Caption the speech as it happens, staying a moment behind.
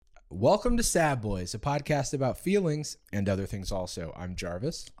Welcome to Sad Boys, a podcast about feelings and other things also. I'm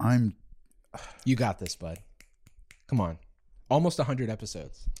Jarvis. You got this, bud. Come on. Almost 100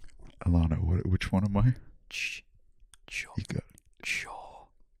 episodes. Alana, which one am I? George.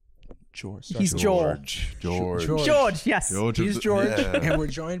 He's George. George. Yes. He's George. Yeah. And we're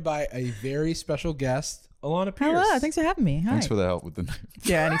joined by a very special guest, Alana Pierce. Hello. Thanks for having me. Hi. Thanks for the help with the name.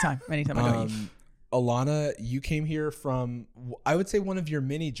 Yeah, anytime I know you. Alana, you came here from, I would say, one of your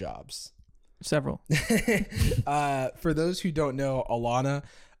mini jobs. Several. For those who don't know, Alana,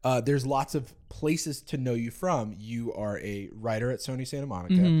 there's lots of places to know you from. You are a writer at Sony Santa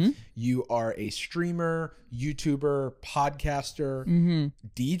Monica. Mm-hmm. You are a streamer, YouTuber, podcaster,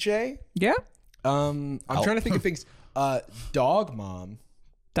 DJ. Yeah. I'm trying to think of things. Dog mom.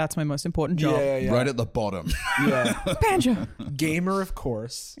 That's my most important job. Yeah. Right at the bottom. Yeah. Banjo. Gamer, of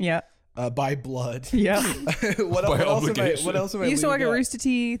course. Yeah. By blood. Yeah. What else am I Used to work at leaving out? Rooster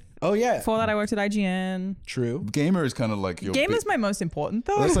Teeth. Oh, yeah. Before that, I worked at IGN. True. Gamer is kind of like your... Game is my most important,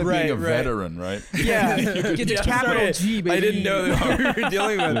 though. That's like Right, being a right. veteran, right? Yeah. Get the capital G, baby. I didn't know that what we were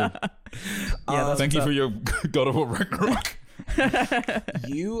dealing with. Yeah, Thank you for your God of War Ragnarok.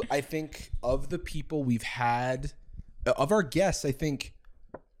 You, I think, of the people we've had, of our guests, I think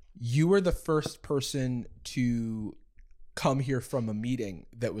you were the first person to come here from a meeting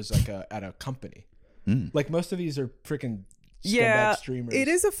that was like at a company. Like most of these are freaking scumbag streamers. It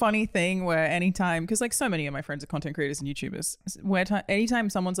is a funny thing where anytime, because like so many of my friends are content creators and YouTubers, where anytime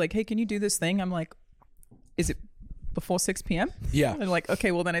someone's like, hey, can you do this thing? I'm like, is it before 6 p.m.? Yeah. And like,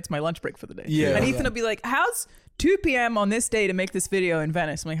 okay, well then it's my lunch break for the day. Yeah. And Ethan Yeah. will be like, how's 2 p.m. on this day to make this video in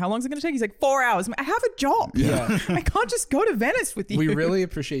Venice? I'm like, how long is it going to take? He's like, 4 hours. I'm like, I have a job. Yeah. I can't just go to Venice with you. We really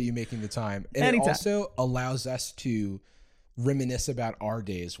appreciate you making the time. And Anytime. it also allows us to reminisce about our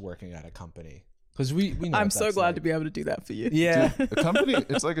days working at a company. Because we know I'm what so that's glad like. to be able to do that for you. Yeah. A company,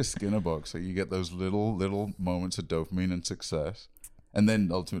 it's like a Skinner box. So you get those little moments of dopamine and success. And then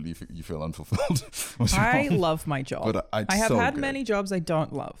ultimately you feel unfulfilled. I love my job. But I have so had good. many jobs I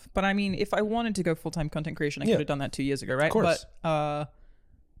don't love. But I mean, if I wanted to go full-time content creation, I Yeah. could have done that 2 years ago, right? Of course. But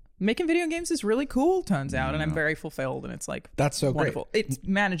making video games is really cool, turns out. And I'm very fulfilled. And it's like, That's so great. wonderful. It's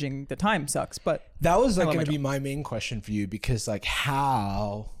managing the time sucks, but That was like love going my to be my main question for you because like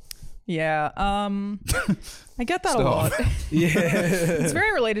how... yeah. I get that a Stop. lot. Yeah. It's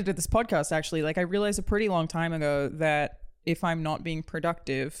very related to this podcast, actually. Like I realized a pretty long time ago that if I'm not being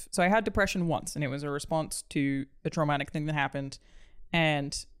productive, so I had depression once and it was a response to a traumatic thing that happened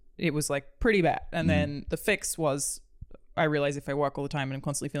and it was like pretty bad. And then the fix was I realized if I work all the time and I'm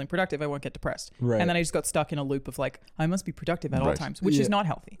constantly feeling productive, I won't get depressed. Right. And then I just got stuck in a loop of like, I must be productive at all Right. times, which Yeah. is not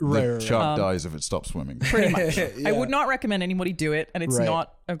healthy. The shark dies if it stops swimming. Pretty much. Yeah. I would not recommend anybody do it. And it's Right.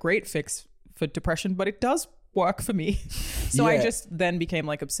 not a great fix for depression, but it does work for me. So I Yeah. just then became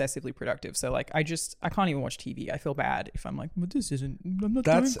like obsessively productive. So like I can't even watch TV. I feel bad if I'm like, well, I'm not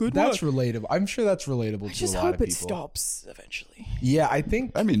That's doing good work. relatable. I'm sure that's relatable I to just a lot hope of it people. stops eventually. Yeah, I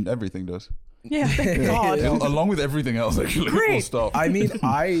think. I mean, everything does. Yeah, thank God. Along with everything else, actually, it will Great. stop. I mean,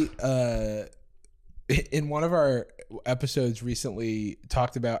 in one of our episodes recently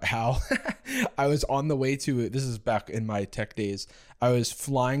talked about how I was on the way to this is back in my tech days. I was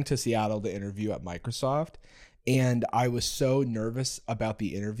flying to Seattle to interview at Microsoft. And I was so nervous about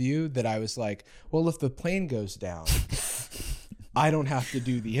the interview that I was like, well, if the plane goes down, I don't have to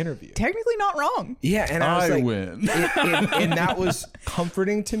do the interview. Technically not wrong. Yeah, and I was like, win. and that was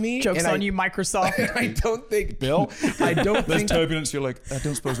comforting to me. Jokes and on you, Microsoft. I don't think, Bill, I don't There's think. turbulence. You're like, I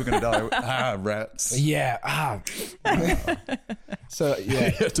don't suppose we're going to die. Rats. Yeah. So,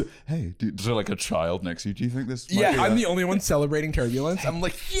 yeah. Hey, is there like a child next to you? Do you think this? might Yeah, be I'm a- the only one celebrating turbulence. I'm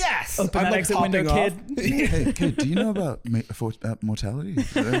like, yes. Open I'm that like exit window, hopping off. Hey, kid, do you know about mortality?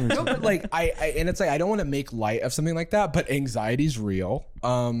 No, but like I and it's like I don't want to make light of something like that, but anxiety's real.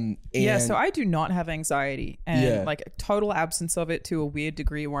 And Yeah, so I do not have anxiety and Yeah. like a total absence of it to a weird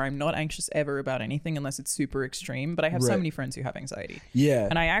degree where I'm not anxious ever about anything unless it's super extreme. But I have so Right. many friends who have anxiety. yeah,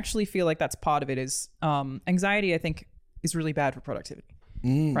 And I actually feel like that's part of it is anxiety, I think, is really bad for productivity.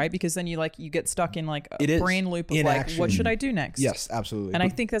 Right? Because then you get stuck in like It a is. brain loop of Inaction. like, what should I do next? yes, absolutely. And I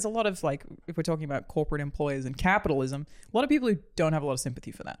think there's a lot of like, if we're talking about corporate employers and capitalism, a lot of people who don't have a lot of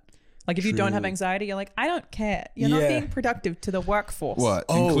sympathy for that. Like if you don't have True. anxiety, you're like, I don't care. You're not Yeah. being productive to the workforce. What?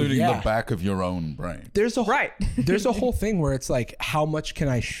 Oh, Including yeah. the back of your own brain. there's a Right. there's a whole thing where it's like, how much can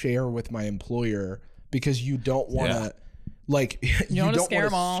I share with my employer because you don't want to. Yeah. Like you wanna don't scare wanna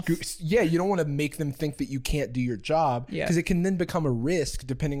them off. Yeah, you don't want to make them think that you can't do your job Yeah. because it can then become a risk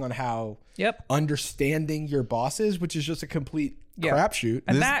depending on how Yep. understanding your boss is, which is just a complete Yeah. crapshoot.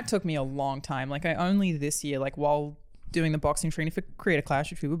 And that took me a long time. Like I only this year, like while doing the boxing training for Creator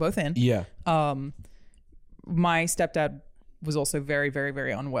Clash, which we were both in. Yeah. My stepdad was also very, very,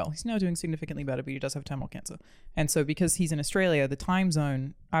 very unwell. He's now doing significantly better, but he does have terminal cancer. And so because he's in Australia, the time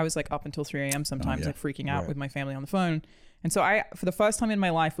zone, I was like up until 3 a.m. sometimes, like freaking out with my family on the phone. And so I, for the first time in my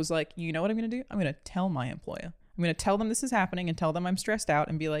life, was like, you know what I'm going to do? I'm going to tell my employer. I'm going to tell them this is happening and tell them I'm stressed out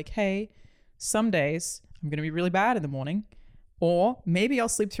and be like, hey, some days I'm going to be really bad in the morning, or maybe I'll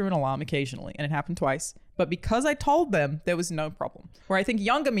sleep through an alarm occasionally. And it happened twice. But because I told them, there was no problem. Where I think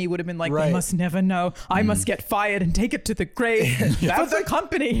younger me would have been like, they must never know. I must get fired and take it to the grave for the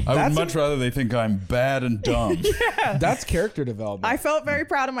company. I would much rather they think I'm bad and dumb. That's character development. I felt very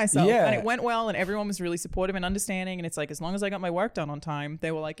proud of myself. Yeah. And it went well, and everyone was really supportive and understanding. And it's like, as long as I got my work done on time,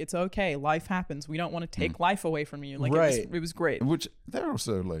 they were like, it's okay. Life happens. We don't want to take life away from you. Like, it was great. Which they're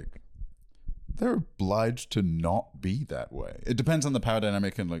also like, they're obliged to not be that way. It depends on the power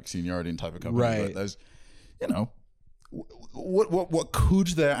dynamic and like seniority and type of company. Right. But there's, you know, what could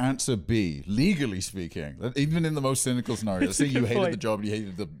their answer be, legally speaking? Even in the most cynical scenario, let's say you hated the job and you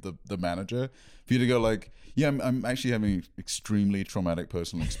hated the manager, for you to go like, yeah, I'm actually having an extremely traumatic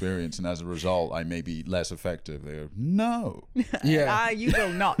personal experience, and as a result, I may be less effective. They go, no. Yeah. You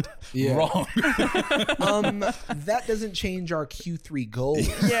will not. Yeah. Wrong. That doesn't change our Q3 goals.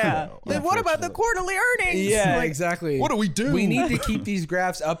 Yeah. Then what about the quarterly earnings? Yeah, Like, exactly. What do we do? We need to keep these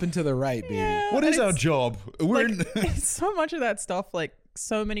graphs up and to the right, baby. yeah, What and is our it's- job? We're in. so much of that stuff, like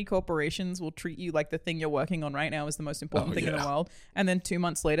so many corporations will treat you like the thing you're working on right now is the most important thing in the world, and then 2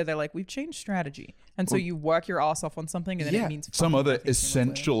 months later they're like, we've changed strategy, and so you work your ass off on something, and then it means some fucking other nothing 2 months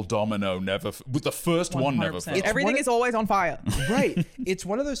essential domino never. With the first one never. 100%. fell. Everything is always on fire. Right. It's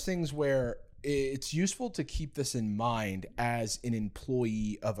one of those things where it's useful to keep this in mind as an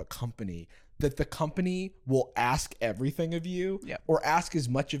employee of a company, that the company will ask everything of you, or ask as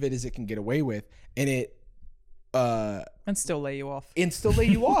much of it as it can get away with, and it And still lay you off. and still lay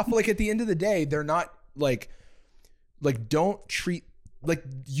you off. Like at the end of the day, they're not like don't treat like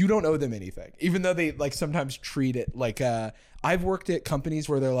you don't owe them anything, even though they like sometimes treat it like I've worked at companies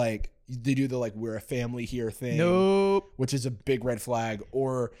where they're like, they do the like, we're a family here thing. Nope. Which is a big red flag.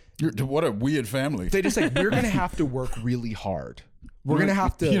 Or What a weird family. they just like, we're gonna have to work really hard. We're gonna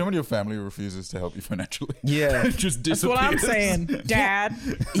have to. You know when your family refuses to help you financially? Yeah. It just That's disappears. what I'm saying, Dad.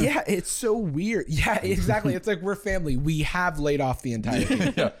 Yeah, it's so weird. Yeah, exactly. It's like, we're family. We have laid off the entire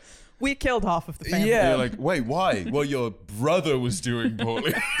team. Yeah. We killed half of the family. Yeah. You're like, wait, why? Well, your brother was doing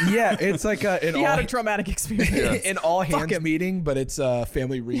poorly. Yeah, it's like an He all had a traumatic experience. an all hands meeting, but it's a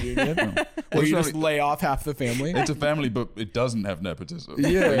family reunion where you just lay off half the family. It's a family, but it doesn't have nepotism.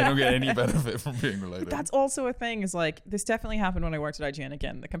 Yeah. You don't get any benefit from being related. That's also a thing, is like, this definitely happened when I worked at IGN.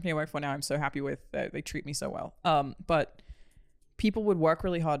 Again, the company I work for now, I'm so happy with. They treat me so well. But people would work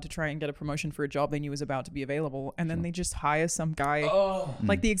really hard to try and get a promotion for a job they knew was about to be available, and then they just hire some guy.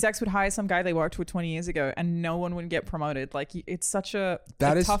 Like the execs would hire some guy they worked with 20 years ago, and no one would get promoted. Like, it's such a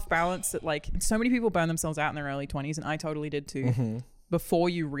tough balance that, like, so many people burn themselves out in their early 20s, and I totally did too. Before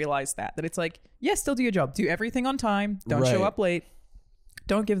you realize that it's like, yeah, still do your job, do everything on time, don't show up late,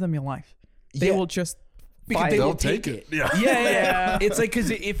 don't give them your life. They will just because fire they you. will take it. Yeah. Yeah. It's like,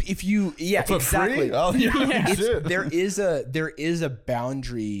 because if you For exactly. free? Oh, yeah. It's, there is a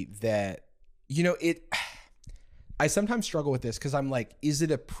boundary that, you know, I sometimes struggle with this because I'm like, is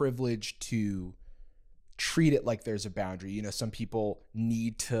it a privilege to treat it like there's a boundary? You know, some people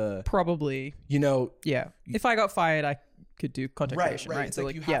need to, Probably, you know, yeah. If I got fired, I could do content creation, right? It's So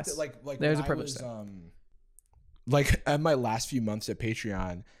like, like, you have yes, to like there's when a privilege I there. was, like at my last few months at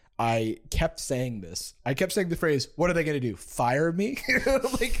Patreon, I kept saying this. I kept saying the phrase, what are they going to do? Fire me?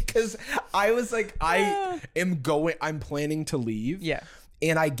 Like, because I was like, I'm planning to leave. Yeah.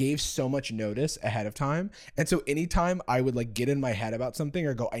 And I gave so much notice ahead of time. And so anytime I would like get in my head about something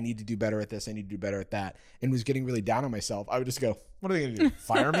or go, I need to do better at this, I need to do better at that, and was getting really down on myself, I would just go, what are they going to do?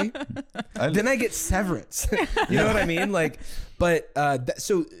 Fire me? Then I get severance. You know what I mean? Like, but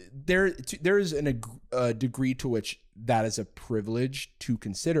so there is a degree to which that is a privilege to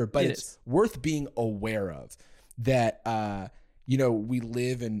consider, but it's worth being aware of that, you know, we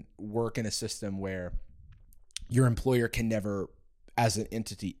live and work in a system where your employer can never, as an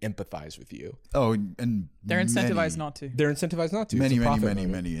entity, empathize with you. Oh, and They're incentivized not to. They're incentivized not to. Many, It's a many, profit many,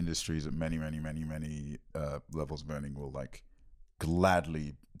 motive. many industries at many levels of earning will like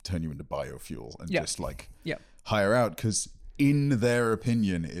gladly turn you into biofuel and just like hire out, because in their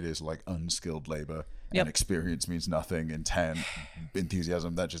opinion it is like unskilled labor and experience means nothing, intent,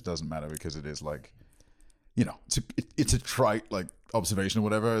 enthusiasm, that just doesn't matter, because it is like, you know, it's a trite like observation or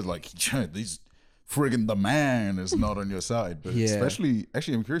whatever, like these friggin' the man is not on your side. But especially,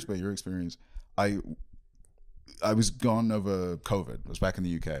 actually, I'm curious about your experience. I was gone over COVID. I was back in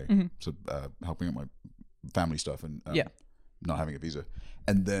the UK, so helping out my family stuff and not having a visa.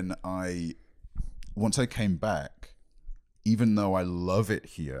 And then once I came back, even though I love it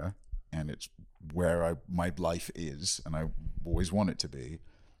here and it's where my life is and I always want it to be,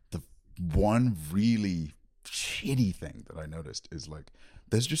 the one really shitty thing that I noticed is like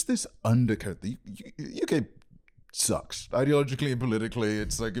there's just this undercurrent. The UK sucks ideologically and politically.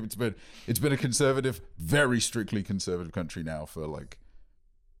 It's like it's been a conservative, very strictly conservative country now for like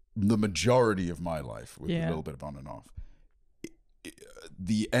the majority of my life, with a little bit of on and off.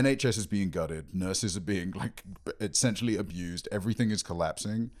 The NHS is being gutted, nurses are being like essentially abused, everything is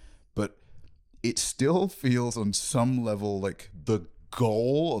collapsing, but it still feels on some level like the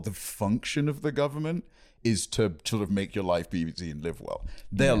goal or the function of the government is to sort of make your life easy and live well.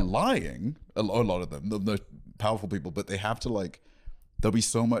 They're lying, a lot of them, the powerful people, but they have to like, there'll be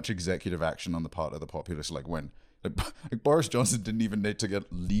so much executive action on the part of the populace, like when like Boris Johnson didn't even need to get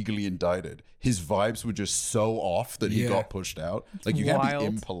legally indicted. His vibes were just so off that he got pushed out. Like you can't be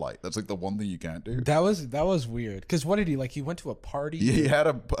impolite. That's like the one thing you can't do. That was weird. Because what did he like? He went to a party. Yeah, he had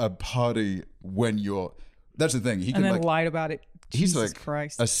a party when you're. That's the thing. He and then like, lied about it. He's Jesus like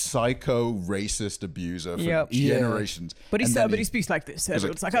Christ. a psycho racist abuser for generations. But he speaks like this.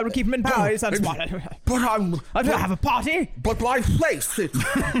 It's like I will keep him in power. He's smart. But I have a party. But my place.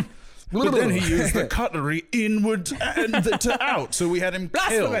 But then he used the cutlery inwards and to out, so we had him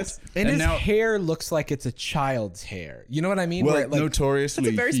killed. And his hair looks like it's a child's hair. You know what I mean? Well, like, notoriously,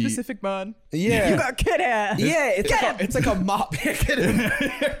 it's a very specific man. Yeah, you got kid hair. Yeah, it's like a mop.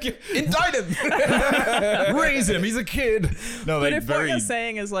 Indict him. Raise him. He's a kid. No, but if what you're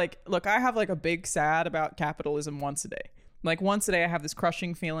saying is like, look, I have like a big sad about capitalism once a day. Like once a day, I have this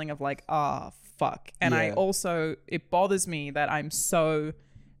crushing feeling of like, fuck. And I also, it bothers me that I'm so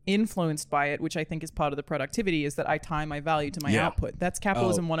influenced by it, which I think is part of the productivity, is that I tie my value to my output. That's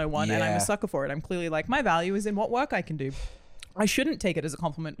capitalism 101, and I'm a sucker for it. I'm clearly like, my value is in what work I can do. I shouldn't take it as a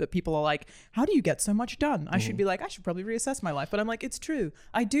compliment that people are like, how do you get so much done? I should be like, I should probably reassess my life. But I'm like, it's true.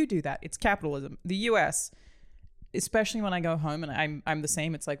 I do that. It's capitalism. The US, especially when I go home, and I'm the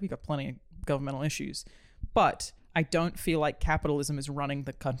same, it's like, we got plenty of governmental issues. But I don't feel like capitalism is running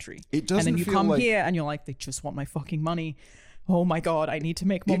the country. It doesn't. And then you feel come like... here and you're like, they just want my fucking money. Oh my God, I need to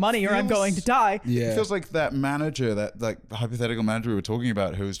make more money or I'm going to die. Yeah. It feels like that manager, that like hypothetical manager we were talking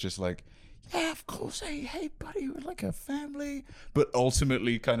about, who was just like, yeah, of course, hey buddy, we're like a family. But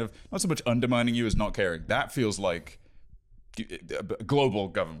ultimately kind of not so much undermining you as not caring. That feels like global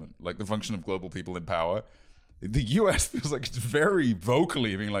government, like the function of global people in power. The US feels like it's very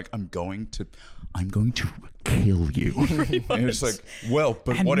vocally being like, I'm going to kill you. And it's like, well,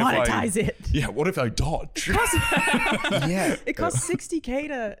 but and what if I monetize it? Yeah, what if I dodge? It costs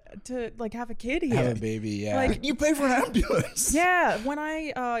 $60K to like have a kid here. Have a baby, yeah. Like, you pay for an ambulance. Yeah, when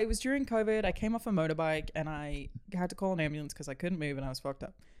it was during COVID, I came off a motorbike and I had to call an ambulance because I couldn't move and I was fucked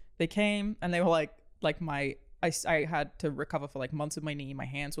up. They came and they were like I had to recover for like months of my knee. My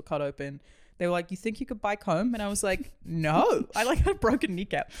hands were cut open. They were like, you think you could bike home? And I was like, no. I like had a broken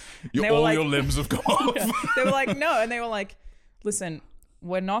kneecap. All your limbs have gone off. Yeah. They were like, no. And they were like, listen,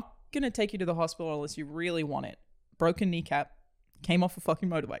 we're not going to take you to the hospital unless you really want it. Broken kneecap, came off a fucking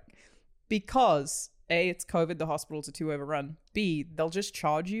motorbike. Because A, it's COVID, the hospitals are too overrun. B, they'll just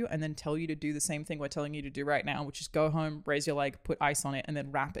charge you and then tell you to do the same thing we're telling you to do right now, which is go home, raise your leg, put ice on it, and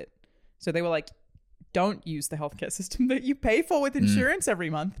then wrap it. So they were like, don't use the healthcare system that you pay for with insurance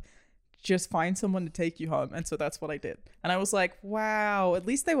every month. Just find someone to take you home. And so that's what I did. And I was like, wow, at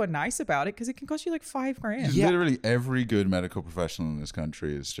least they were nice about it because it can cost you like $5,000. Yeah. Literally every good medical professional in this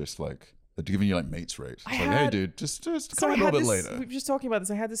country is just like, they're giving you like mates rates. It's like, hey dude, just come a little bit later. We were just talking about this.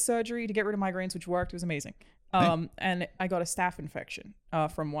 I had this surgery to get rid of migraines, which worked. It was amazing. And I got a staph infection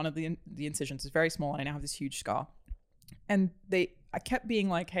from one of the incisions. It's very small and I now have this huge scar. And I kept being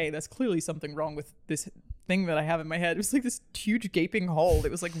like, hey, there's clearly something wrong with this thing that I have in my head. It was like this huge gaping hole.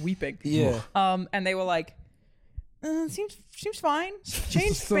 It was like weeping. Yeah. And they were like, seems fine.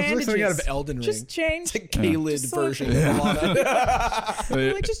 Change bandages. It looks like out of Elden Ring. Just change. It's a Kaled version of Alana.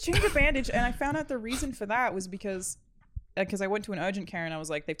 They're like, just change the bandage. And I found out the reason for that was because I went to an urgent care and I was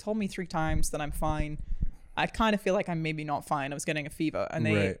like, they've told me 3 times that I'm fine. I kind of feel like I'm maybe not fine. I was getting a fever. And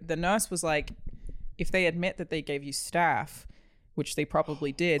the nurse was like, if they admit that they gave you staph, which they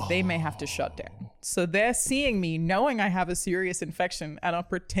probably did, they may have to shut down. So they're seeing me knowing I have a serious infection and are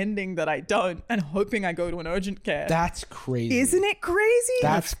pretending that I don't and hoping I go to an urgent care. That's crazy. Isn't it crazy?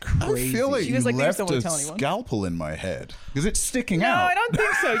 That's crazy. I feel like you left a tell anyone. scalpel in my head because it's sticking No, out. I don't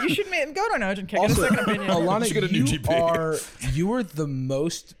think so. You should go to an urgent care. Also, get a second opinion. Alana, She got a new GP. you are the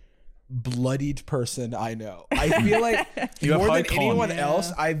most bloodied person I know. I feel like You have more high than anyone con.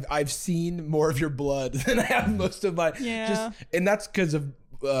 else, I've seen more of your blood than I have most of my. And that's because of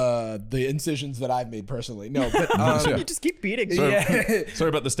the incisions that I've made personally. No, but You just keep beating. Sorry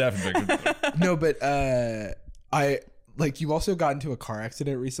about the staph infection. no, but I like you also got into a car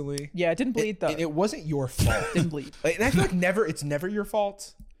accident recently. Yeah, it didn't bleed though. And it wasn't your fault. Didn't bleed. And I feel like it's never your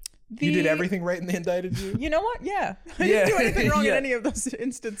fault. You did everything right and they indicted you. You know what? Yeah. I Yeah. didn't do anything wrong Yeah. in any of those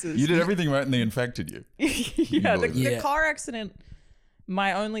instances. You did everything right and they infected you. Yeah, the Yeah. car accident,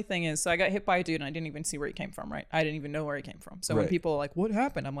 my only thing is, so I got hit by a dude and I didn't even see where he came from, right? I didn't even know where he came from. So when Right. people are like, what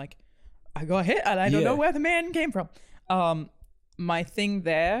happened? I'm like, I got hit and I don't know where the man came from. My thing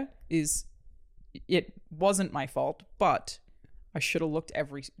there is, it wasn't my fault, but I should have looked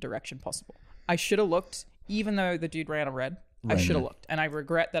every direction possible. I should have looked, even though the dude ran a red, I should have looked. And I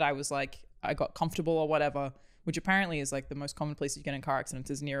regret that I was like, I got comfortable or whatever, which apparently is like the most common place you get in car accidents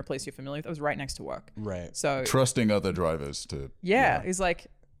is near a place you're familiar with. I was right next to work. Right. So Trusting other drivers to. yeah, it's like,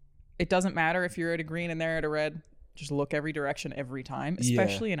 it doesn't matter if you're at a green and they're at a red. Just look every direction every time,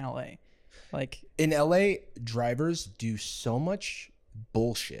 especially in LA. Like in LA, drivers do so much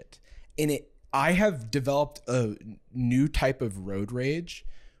bullshit. And I have developed a new type of road rage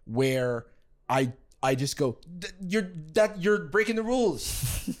where I just go, you're breaking the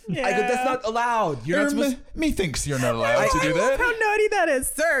rules. yeah. I go, that's not allowed. You're not supposed Methinks you're not allowed to do that. How nerdy that is,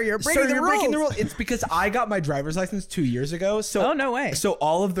 sir. You're breaking the you're rules. breaking the rules. It's because I got my driver's license 2 years ago. So Oh, no way. So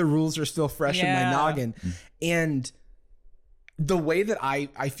all of the rules are still fresh in my Yeah. noggin. And the way that I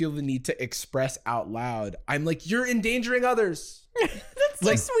feel the need to express out loud, I'm like, you're endangering others. That's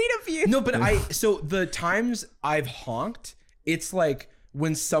Like- so sweet of you. No, but so the times I've honked, it's like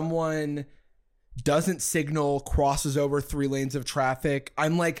when someone doesn't signal, crosses over 3 lanes of traffic.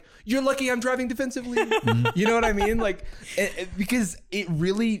 I'm like, you're lucky I'm driving defensively. You know what I mean? Like, because it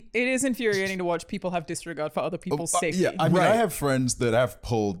really, It is infuriating to watch people have disregard for other people's safety. Yeah, I mean, Right. I have friends that have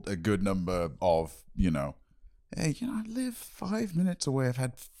pulled a good number of, hey, I live 5 minutes away. I've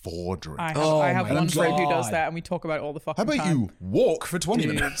had 4 drinks. I have my one friend who does God. that, and we talk about it all the fucking How about time. you walk for 20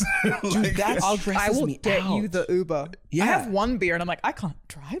 minutes? dude, that I stresses will me get out. you the Uber. Yeah. I have one beer, and I'm like, I can't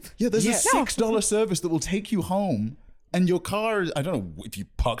drive. Yeah, there's Yeah. a $6 service that will take you home, and your car is, I don't know if you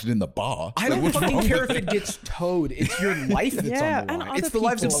parked it in the bar. I Like, don't what's fucking wrong care with if it that? gets towed. It's your life that's Yeah, on the and line. other It's the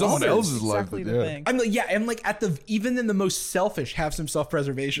lives of people. someone others. else's life. Exactly but the yeah. thing. I'm like, yeah, and like even in the most selfish, have some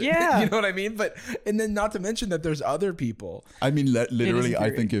self-preservation. Yeah. You know what I mean? But, and then not to mention that there's other people. I mean, literally, I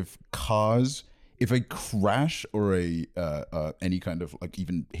infuriating. think if a crash or any kind of like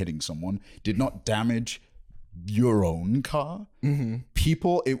even hitting someone did not damage your own car,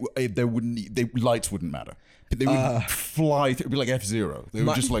 people, lights wouldn't matter. They would fly through. It'd be like F-Zero. They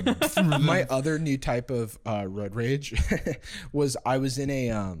would just like. My other new type of road rage was I was in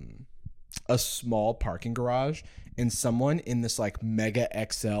a small parking garage and someone in this like mega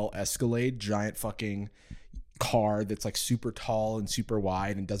XL Escalade, giant fucking car that's like super tall and super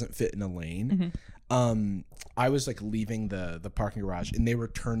wide and doesn't fit in a lane. I was like leaving the parking garage and they were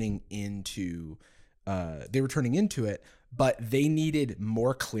turning into it, but they needed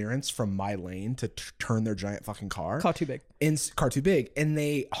more clearance from my lane to turn their giant fucking car. Car too big. Car too big. And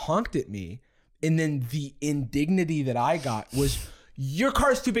they honked at me. And then the indignity that I got was, your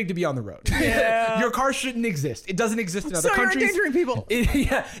car's too big to be on the road. Yeah. Your car shouldn't exist. It doesn't exist in other So you're countries. endangering people.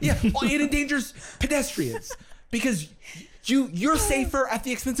 Yeah. Well, it endangers pedestrians because you're safer at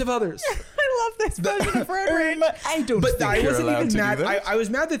the expense of others. I love this version of road rage. I don't But think I you're wasn't allowed even to do mad. that. I was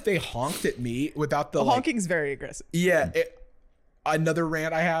mad that they honked at me without the like, Honking's very aggressive. yeah. Another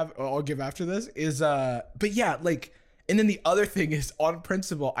rant I have, I'll give after this is, but yeah, like, and then the other thing is, on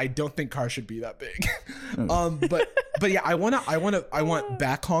principle, I don't think cars should be that big. But yeah, I want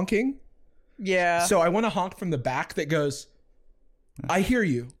back honking. Yeah. So I want to honk from the back that goes, I hear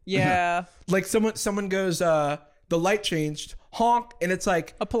you. yeah. Like someone goes, the light changed, honk, and it's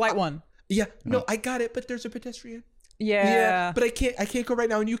like, A polite one. yeah, no, I got it, but there's a pedestrian. Yeah. But I can't go right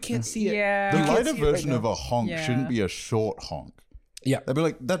now, and you can't see it. Yeah. The You can't lighter see it right version now. of a honk Yeah. shouldn't be a short honk. Yeah. They'd be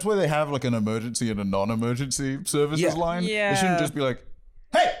like, that's why they have like an emergency and a non-emergency services Yeah. line. Yeah. It shouldn't just be like,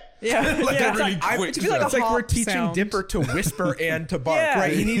 hey! Yeah. Like yeah. a really It's like, quick it should be like It's a like we're hawk teaching sound. Dipper to whisper and to bark, Yeah.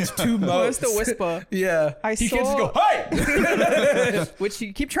 right? He needs 2 Where's modes. the whisper? Yeah. He can't just saw- go, hey! Which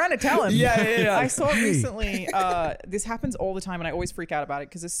you keep trying to tell him. Yeah. I saw it recently. This happens all the time, and I always freak out about it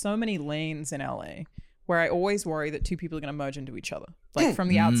because there's so many lanes in LA where I always worry that 2 people are going to merge into each other. Like from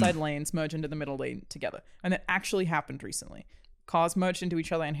the outside lanes, merge into the middle lane together. And it actually happened recently. Cars merged into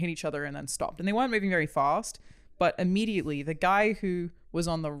each other and hit each other and then stopped. And they weren't moving very fast, but immediately the guy who was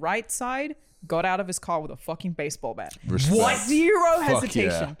on the right side got out of his car with a fucking baseball bat. Respect. What? Zero Fuck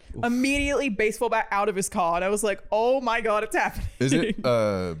hesitation. yeah. Immediately baseball bat out of his car. And I was like, oh my God, it's happening. Is it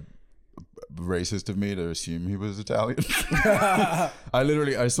racist of me to assume he was Italian?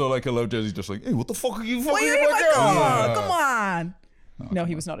 I saw like a low jersey just like, hey, what the fuck are you fucking Wait, my God, yeah. come on. No,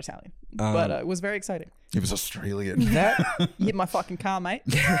 he was not Italian, but it was very exciting. He was Australian. That You hit my fucking car, mate.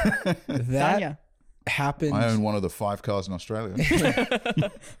 that Done happened. I own one of the 5 cars in Australia.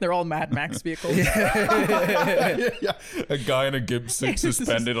 They're all Mad Max vehicles. Yeah. A guy in a Gibson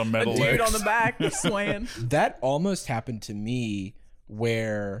suspended on metal A dude legs. on the back swaying. That almost happened to me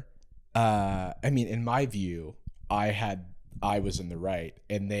where I mean, in my view, I was in the right,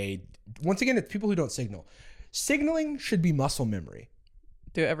 and they, once again, it's people who don't signal. Signaling should be muscle memory.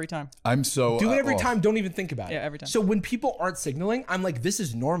 Do it every time. I'm so Do it every time. Don't even think about it. Yeah, every time. So when people aren't signaling, I'm like, this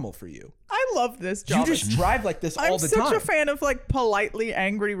is normal for you. I love this job. You just drive like this all the I'm time. such a fan of like politely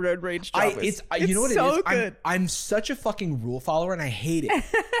angry road rage jobbers. You know what so it is? good. I'm such a fucking rule follower, and I hate it.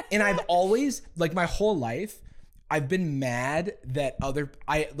 And I've always, like, my whole life, I've been mad that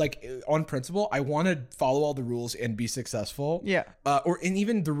on principle, I want to follow all the rules and be successful. Yeah. And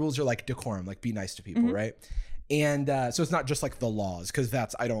even the rules are like decorum, like be nice to people, right? And so it's not just like the laws, because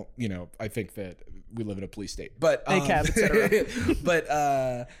that's, I think that we live in a police state, but ACAB, et cetera.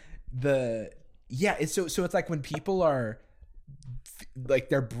 But it's so it's like when people are like,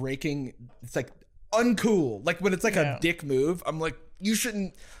 they're breaking, it's like uncool. Like when it's like a dick move, I'm like, you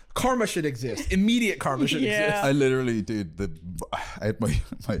shouldn't. Karma should exist. Immediate karma should exist. I literally, dude, I had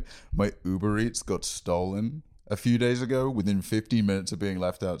my Uber Eats got stolen a few days ago within 15 minutes of being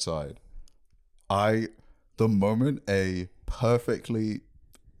left outside. The moment a perfectly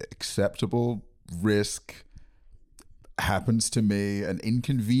acceptable risk happens to me, an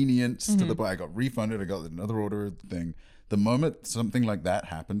inconvenience to the I got refunded, I got another order thing. The moment something like that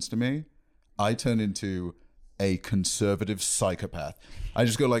happens to me, I turn into a conservative psychopath. I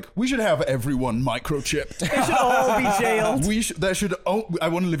just go like, we should have everyone microchipped. They should all be jailed. I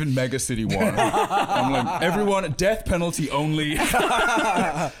want to live in Mega City 1. I'm like, everyone, death penalty only.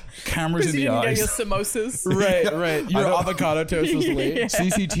 Cameras in the You didn't get eyes. your samosas. Right. Your avocado toast was late.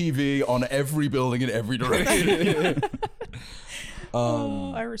 CCTV on every building in every direction.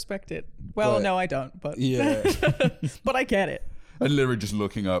 I respect it. Well, but- no, I don't. But Yeah. but I get it. And literally just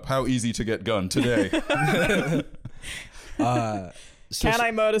looking up how easy to get gun today. Can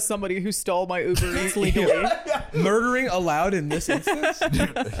I murder somebody who stole my Uber Eats legally? Murdering allowed in this instance?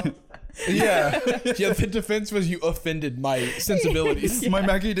 Yeah. The defense was you offended my sensibilities. My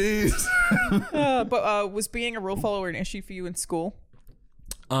Maggie D's. But was being a rule follower an issue for you in school?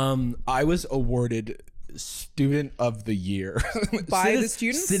 I was awarded Student of the Year By the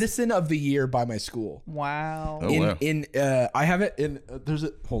students? Citizen of the Year by my school. Wow. Oh, wow. I have it in. There's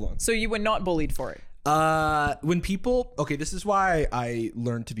a hold on. So you were not bullied for it? When people, this is why I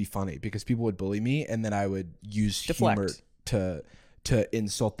learned to be funny, because people would bully me and then I would use humor to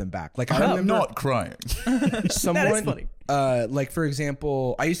insult them back. Like, I I'm remember not crying. someone, That is funny. like, for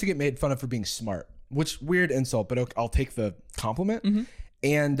example, I used to get made fun of for being smart, which weird insult, but I'll take the compliment.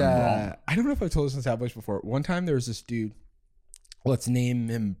 And I don't know if I've told this in Southwest before. One time there was this dude, let's name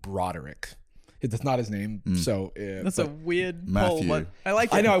him Broderick. That's not his name, so That's a weird Matthew. poll, but I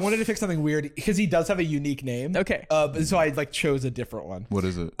like it. I know. I wanted to pick something weird because he does have a unique name. Okay. So I chose a different one. What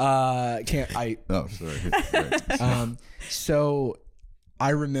is it? Can't I? Oh, sorry. So I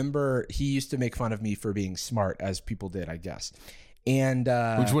remember he used to make fun of me for being smart, as people did, I guess. And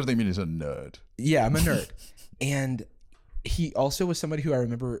Which what do they mean is a nerd? yeah, I'm a nerd. And he also was somebody who I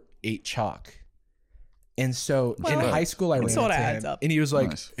remember ate chalk. And so in high school, I ran sorta into adds him, up. and he was like,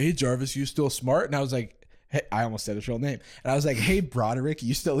 Nice. "Hey Jarvis, you still smart?" And I was like, "Hey," I almost said his real name, and I was like, "Hey Broderick,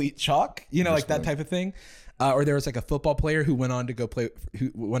 you still eat chalk?" You know, like that type of thing. Or there was like a football player who went on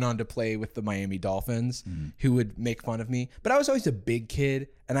to play with the Miami Dolphins, who would make fun of me. But I was always a big kid,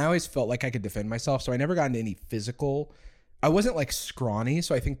 and I always felt like I could defend myself, so I never got into any physical. I wasn't like scrawny,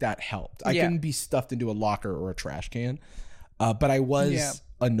 so I think that helped. I couldn't be stuffed into a locker or a trash can, but I was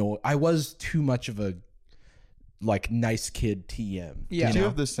annoyed. I was too much of a like nice kid TM. Yeah. Do you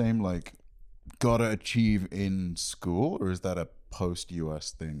have the same like gotta achieve in school, or is that a post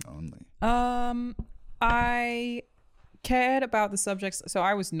US thing only? I cared about the subjects. So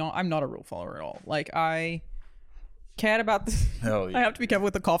I'm not a rule follower at all. Like, I cared about the, Hell yeah. I have to be careful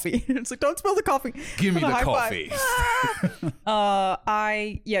with the coffee. It's like, don't spill the coffee. Give me For the high coffee. five.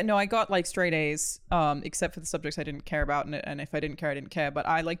 I got like straight A's, except for the subjects I didn't care about, and if I didn't care, I didn't care. But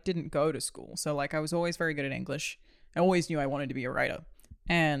I like didn't go to school, so like I was always very good at English. I always knew I wanted to be a writer,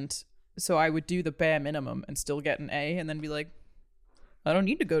 and so I would do the bare minimum and still get an A, and then be like, I don't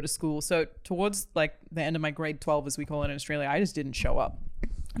need to go to school. So towards like the end of my grade 12, as we call it in Australia, I just didn't show up.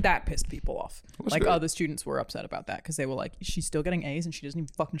 That pissed people off. Like other students were upset about that because they were like, she's still getting A's and she doesn't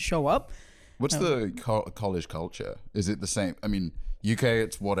even fucking show up. What's the college culture? Is it the same? I mean, UK,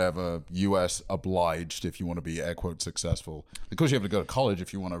 it's whatever. US, obliged if you want to be air quote successful. Because you have to go to college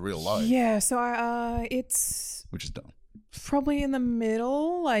if you want a real life. Yeah, so it's... Which is dumb. Probably in the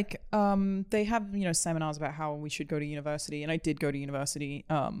middle. Like, they have, you know, seminars about how we should go to university. And I did go to university.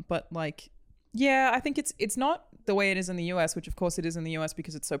 But like, yeah, I think it's not the way it is in the US, which of course it is in the US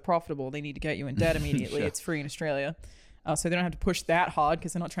because it's so profitable. They need to get you in debt immediately. Sure. It's free in Australia. So they don't have to push that hard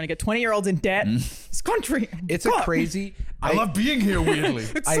because they're not trying to get 20-year-olds in debt. This country. It's a crazy... I love being here, weirdly.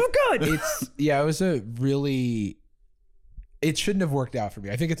 It's so good. It was a really... It shouldn't have worked out for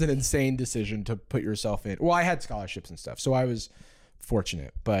me. I think it's an insane decision to put yourself in. Well, I had scholarships and stuff, so I was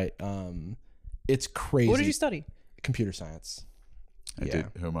fortunate. But it's crazy. What did you study? Computer science. I did.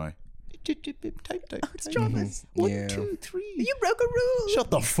 Who am I? It's Thomas. 1, 2, 3. You broke a rule. Shut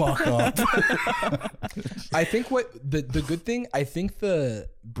the fuck up. I think what the good thing, I think the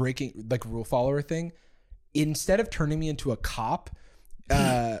breaking like rule follower thing, instead of turning me into a cop,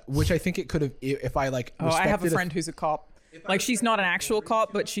 which I think it could have if I like. I have a friend who's a cop. Like she's not an actual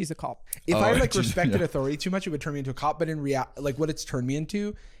cop, but she's a cop. If I like respected authority too much, it would turn me into a cop. But in like what it's turned me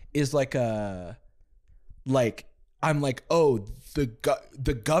into is like I'm like, oh,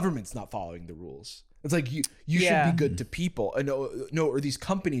 the government's not following the rules. It's like you should be good to people. And no, or these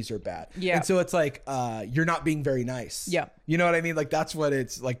companies are bad. Yeah. And so it's like you're not being very nice. Yeah. You know what I mean? Like that's what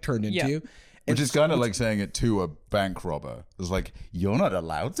it's like turned into. Yeah. Which is kind of like saying it to a bank robber. It's like, you're not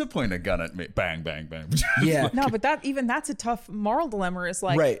allowed to point a gun at me. Bang, bang, bang. Yeah. No, but that's a tough moral dilemma. It's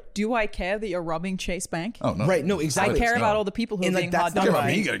like, right. Do I care that you're robbing Chase Bank? Oh, no. Right. No, exactly. I care about all the people who are being hard done by.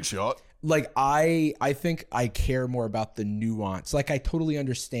 Me getting shot. Like I think I care more about the nuance. Like I totally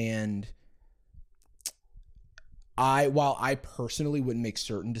understand. While I personally wouldn't make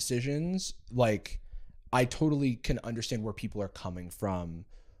certain decisions, like I totally can understand where people are coming from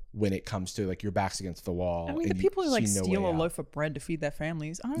when it comes to like your back's against the wall. I mean, the people who like steal a loaf of bread to feed their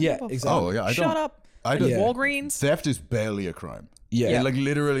families. I don't know. Exactly. Oh yeah, Shut up. I don't. Walgreens. Theft is barely a crime. Yeah. It like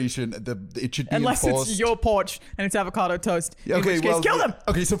literally shouldn't. It should be unless enforced. it's your porch and it's avocado toast. Yeah, okay, in which case, kill them.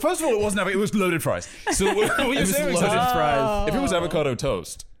 Okay, so first of all, it wasn't avocado. It was loaded fries. So what you're saying is fries. if it was avocado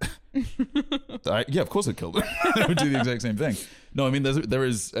toast, yeah, of course I'd kill them. I would do the exact same thing. No, I mean there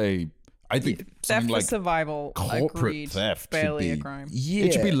is a. I think theft for like survival, corporate theft barely should a be, crime. Yeah.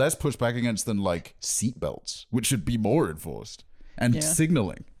 It should be less pushed back against than like seatbelts, which should be more enforced, and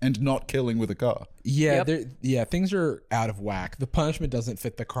signaling and not killing with a car. Yeah, things are out of whack. The punishment doesn't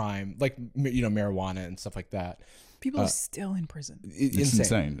fit the crime, like marijuana and stuff like that. People are still in prison. It's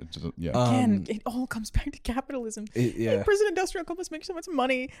insane. It's just, Again, it all comes back to capitalism. The prison industrial complex makes so much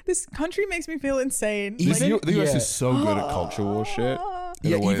money. This country makes me feel insane. The US is so good at culture war shit.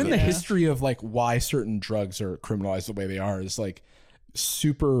 Yeah, even the history of like why certain drugs are criminalized the way they are is like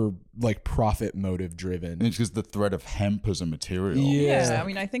super like profit motive driven. And it's because the threat of hemp as a material. Yeah, I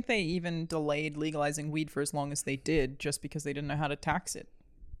mean, I think they even delayed legalizing weed for as long as they did just because they didn't know how to tax it.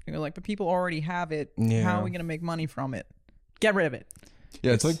 They were like, but people already have it. Yeah. How are we going to make money from it? Get rid of it.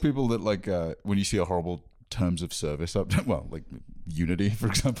 Yeah, it's like people that like when you see a horrible terms of service update, well, like Unity, for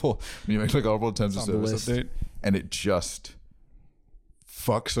example, when you make like a horrible terms of service update and it just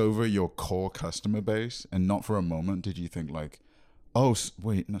fucks over your core customer base, and not for a moment did you think like, oh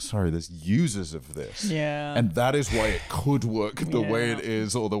wait, no, sorry, there's users of this. Yeah. And that is why it could work the way it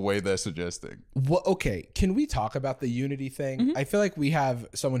is or the way they're suggesting. Well, okay, can we talk about the Unity thing? Mm-hmm. I feel like we have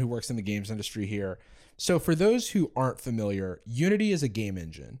someone who works in the games industry here. So for those who aren't familiar, Unity is a game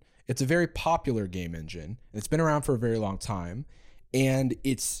engine. It's a very popular game engine. It's been around for a very long time, and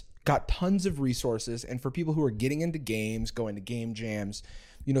it's got tons of resources. And for people who are getting into games, going to game jams,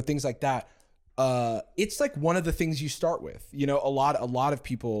 things like that, it's like one of the things you start with. A lot of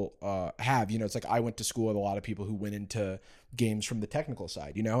people have. It's like I went to school with a lot of people who went into games from the technical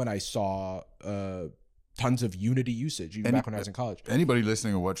side. And I saw tons of Unity usage even back when I was in college. Anybody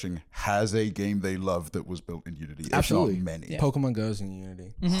listening or watching has a game they love that was built in Unity. Absolutely, if not many. Yeah. Pokemon Go's in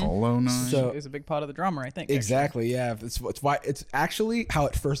Unity. Mm-hmm. Hollow Knight. So is a big part of the drama, I think. Exactly. Actually. Yeah. It's why it's actually how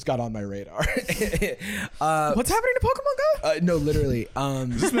it first got on my radar. What's happening to Pokemon Go? No, literally.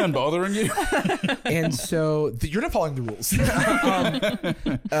 Is this man bothering you? And so you're not following the rules.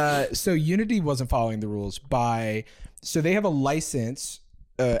 So Unity wasn't following the rules so they have a license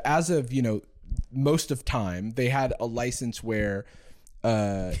as of most of time. They had a license where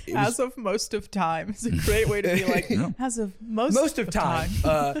of most of time is a great way to be like as of most of time.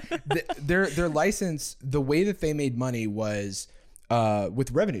 Their license, the way that they made money was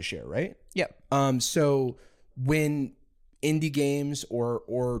with revenue share, right? Yep. So when indie games or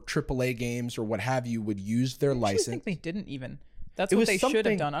AAA games or what have you would use their license, I think they didn't even. That's what they should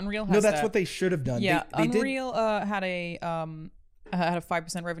have done. Unreal has that's what they should have done. Yeah, they Unreal had a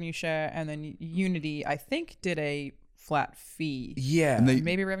 5% revenue share, and then Unity, I think, did a flat fee. Yeah, and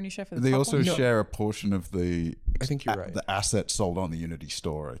maybe a revenue share for the They top also one? share a portion of the. I think you're right. The assets sold on the Unity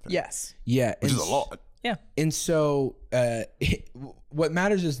store. I think. Yes. Yeah, which is a lot. Yeah. And so what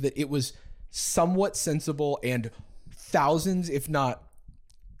matters is that it was somewhat sensible, and thousands, if not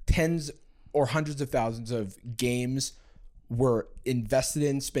tens or hundreds of thousands of games were invested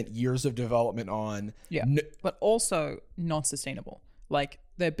in, spent years of development on. Yeah. But also non-sustainable. Like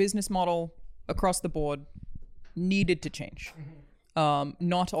their business model across the board needed to change.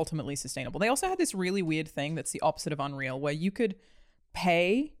 Not ultimately sustainable. They also had this really weird thing that's the opposite of Unreal, where you could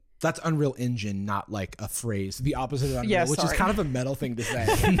pay. That's Unreal Engine, not like a phrase. The opposite of Unreal, Yeah, which is kind of a metal thing to say.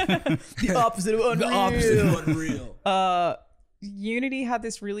 The opposite of Unreal. The opposite of Unreal. Unity had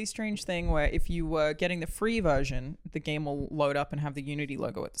this really strange thing where if you were getting the free version, the game will load up and have the Unity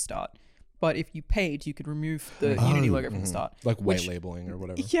logo at the start. But if you paid, you could remove the Unity logo from the start. Like white labeling or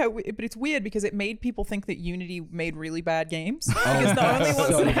whatever. Yeah, but it's weird because it made people think that Unity made really bad games. Because the only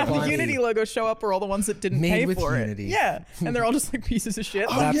ones that have the Unity logo show up are all the ones that didn't pay for Unity. it. Yeah, and they're all just like pieces of shit.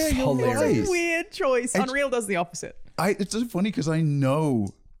 That's hilarious. It's a weird choice. Unreal does the opposite. It's so funny because I know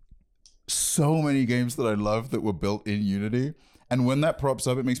so many games that I love that were built in Unity, and when that props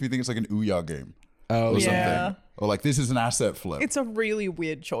up, it makes me think it's like an Ouya game. Oh, or yeah. something. Or like this is an asset flip. It's a really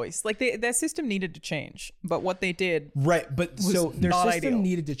weird choice. Like their system needed to change, but what they did, right? But so their not system ideal.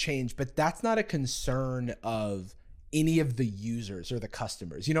 needed to change, but that's not a concern of any of the users or the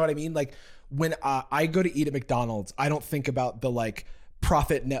customers. You know what I mean? Like when I go to eat at McDonald's, I don't think about the like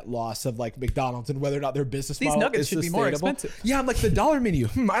profit net loss of like McDonald's and whether or not their business These model nuggets is should be more expensive. Yeah, I'm like the dollar menu.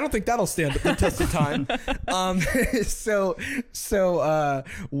 I don't think that'll stand the test of time. So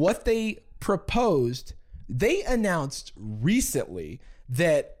what they proposed, they announced recently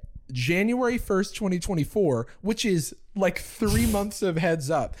that January 1st, 2024, which is like 3 months of heads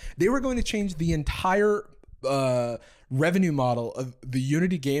up, they were going to change the entire revenue model of the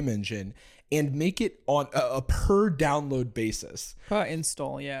Unity game engine and make it on a per download basis. per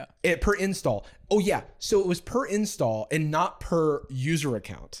install, yeah. Per install. Oh yeah. So it was per install and not per user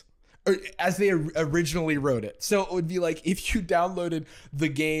account, or as they originally wrote it. So it would be like if you downloaded the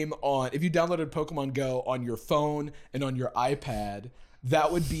game if you downloaded Pokemon Go on your phone and on your iPad,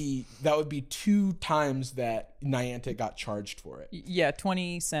 that would be 2 times that Niantic got charged for it. Yeah,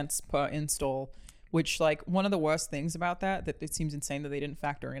 20 cents per install, which like one of the worst things about that it seems insane that they didn't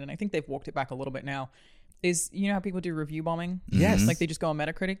factor in, and I think they've walked it back a little bit now, is you know how people do review bombing? Yes. Like they just go on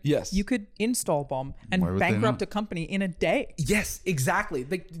Metacritic? Yes. You could install bomb and Why would they bankrupt not? a company in a day. Yes, exactly.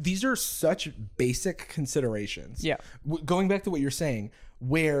 Like these are such basic considerations. Yeah. Going back to what you're saying,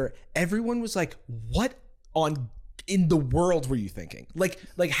 where everyone was like, "What in the world were you thinking? Like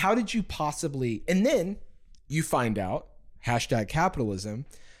how did you possibly?" And then you find out #capitalism.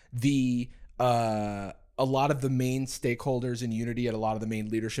 A lot of the main stakeholders in Unity and a lot of the main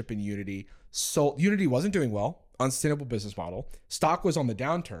leadership in Unity. So Unity wasn't doing well, unsustainable business model. Stock was on the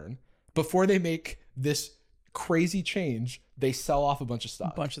downturn. Before they make this crazy change, they sell off a bunch of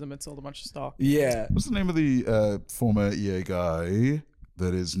stock. A bunch of them had sold a bunch of stock. Yeah. What's the name of the former EA guy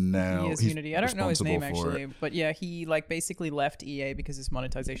that is now? He is he's Unity. I don't know his name responsible for actually, but yeah, he like basically left EA because his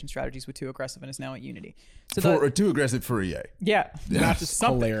monetization strategies were too aggressive and is now at Unity. So too aggressive for EA. yeah, That's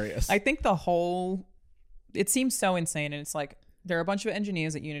something. hilarious. I think it seems so insane, and it's like there are a bunch of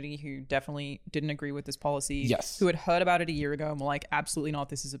engineers at Unity who definitely didn't agree with this policy. Yes. Who had heard about it a year ago and were like, absolutely not,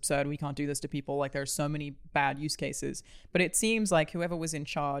 this is absurd. We can't do this to people. Like there are so many bad use cases. But it seems like whoever was in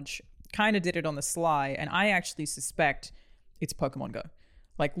charge kind of did it on the sly, and I actually suspect it's Pokemon Go.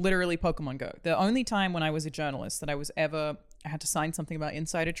 Like literally Pokemon Go. The only time when I was a journalist that I had to sign something about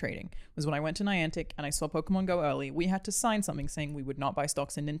insider trading was when I went to Niantic and I saw Pokemon Go early. We had to sign something saying we would not buy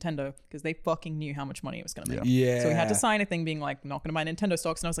stocks in Nintendo because they fucking knew how much money it was going to make. Yeah. So we had to sign a thing being like, not going to buy Nintendo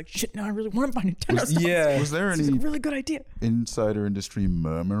stocks. And I was like, shit, no, I really want to buy Nintendo stocks. Yeah. Was there This is a any really good idea. insider industry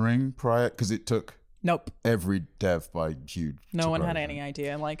murmuring prior? Because it took Nope. every dev by huge. No one had surprise. any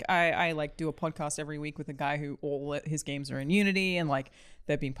idea. And like I like do a podcast every week with a guy who all his games are in Unity and like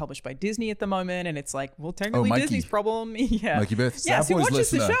they're being published by Disney at the moment, and it's like, well, technically Mikey. Disney's problem. Yeah. Mikey Beth, Yes, he Sapboy's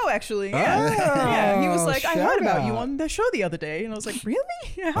watches the listener. show actually. Yeah. Yeah. He was like, I shout heard about you out. on the show the other day, and I was like, really?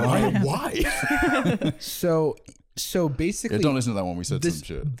 How did that happen? Why? So basically, Yeah, don't listen to that one. We said this some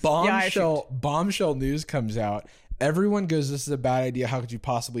shit. bombshell news comes out. Everyone goes, this is a bad idea. How could you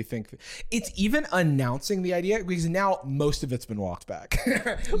possibly think? It's even announcing the idea because now most of it's been walked back.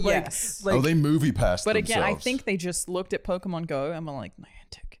 Yes. They movie passed But themselves. again, I think they just looked at Pokemon Go and were like,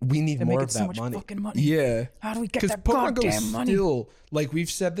 Niantic, we need they're more making of so that much money. fucking money. Yeah. How do we get Because that Pokemon Go goddamn is money? still, like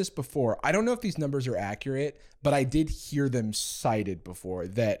we've said this before, I don't know if these numbers are accurate, but I did hear them cited before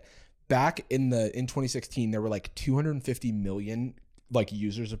that back in 2016, there were like 250 million like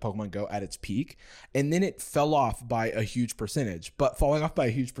users of Pokemon Go at its peak, and then it fell off by a huge percentage. But falling off by a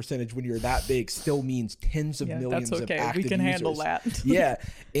huge percentage when you're that big still means tens of millions that's okay. of active We can users. handle that. Yeah,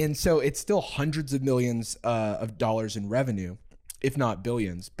 and so it's still hundreds of millions of dollars in revenue, if not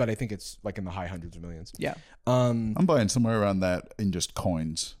billions. But I think it's like in the high hundreds of millions. Yeah. I'm buying somewhere around that in just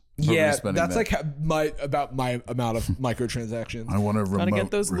coins. Probably Yeah, spending that's that. like my amount of microtransactions. I want to remote. Gotta get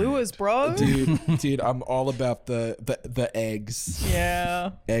those raid. lures, bro. Dude, I'm all about the eggs.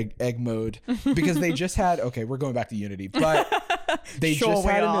 Yeah. Egg mode, because they just had, okay, we're going back to Unity, but they Sure just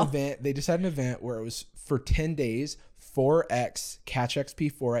we had an are. event. They just had an event where it was for 10 days, 4x Catch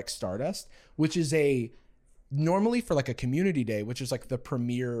XP, 4x Stardust, which is normally for like a community day, which is like the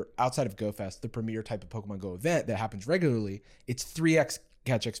premier outside of GoFest, the premier type of Pokemon Go event that happens regularly. It's 3x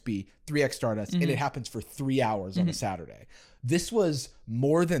Catch XP, 3x Stardust, and it happens for 3 hours on a Saturday. This was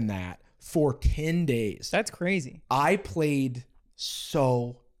more than that for 10 days. That's crazy. I played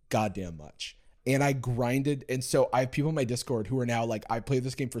so goddamn much, and I grinded. And so I have people in my Discord who are now like, I played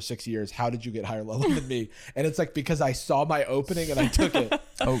this game for 6 years. How did you get higher level than me? And it's like, because I saw my opening and I took it.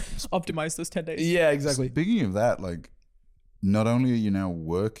 Optimize those 10 days. Yeah, exactly. Speaking of that, like, not only are you now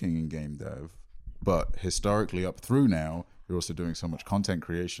working in game dev, but historically up through now, you're also doing so much content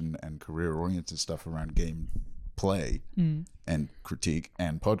creation and career-oriented stuff around game play and critique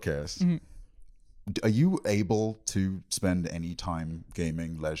and podcasts. Are you able to spend any time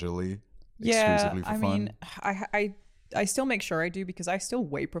gaming leisurely, exclusively for I fun? mean, I still make sure I do, because I still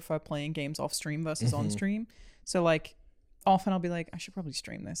way prefer playing games off stream versus on stream. So like often I'll be like, I should probably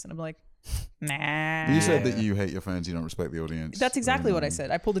stream this, and I'm like, nah. You said that you hate your fans, you don't respect the audience. That's exactly what I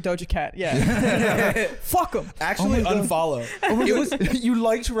said. I pulled a Doja Cat. Yeah. Fuck them. Actually, unfollow. It was, you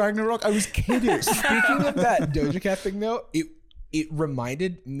liked Ragnarok? I was kidding. speaking of that Doja Cat thing, though, it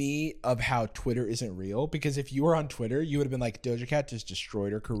reminded me of how Twitter isn't real, because if you were on Twitter, you would have been like, Doja Cat just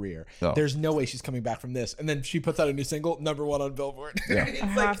destroyed her career. Oh. There's no way she's coming back from this. And then she puts out a new single, #1 on Billboard. Yeah. I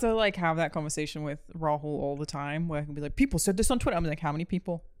have to like have that conversation with Rahul all the time, where I can be like, people said this on Twitter. I'm like, how many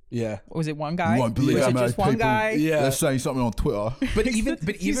people? Yeah. Or was it one guy? You won't believe was how it many just one people- guy? Yeah. They're saying something on Twitter. But even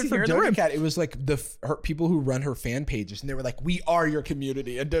He's for here in the room. Doja Cat, it was like her people who run her fan pages, and they were like, "We are your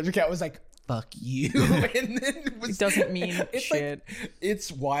community," and Doja Cat was like, "Fuck you," and then It doesn't mean it's shit. Like, it's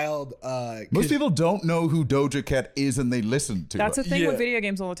wild. Most people don't know who Doja Cat is, and they listen to That's her. the thing Yeah. with video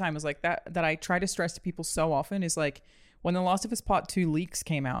games all the time, is like that I try to stress to people so often, is like, when The Last of Us Part 2 leaks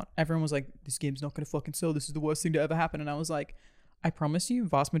came out, everyone was like, this game's not going to fucking sell. This is the worst thing to ever happen. And I was like, I promise you,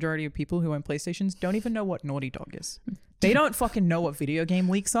 vast majority of people who own PlayStations don't even know what Naughty Dog is. They don't fucking know what video game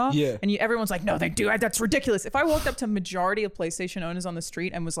leaks are. Yeah. And everyone's like, no, they do. That's ridiculous. If I walked up to majority of PlayStation owners on the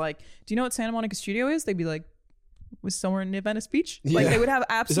street and was like, do you know what Santa Monica Studio is? They'd be like, was somewhere near Venice Beach. Like, Yeah. they would have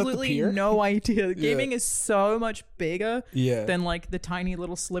the absolutely pier? no idea. Gaming is so much bigger Yeah. than like the tiny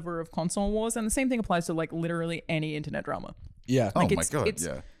little sliver of console wars. And the same thing applies to like literally any internet drama. Yeah. Oh Like, my god, it's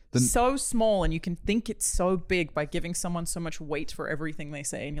yeah. so small, and you can think it's so big by giving someone so much weight for everything they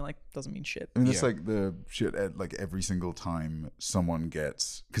say, and you're like, doesn't mean shit. I mean, it's Yeah. like the shit at like every single time someone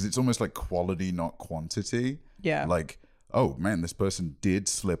gets, because it's almost like quality, not quantity. Yeah. Like, oh man, this person did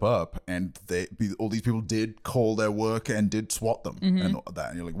slip up, and all these people did call their work and did swat them and all that,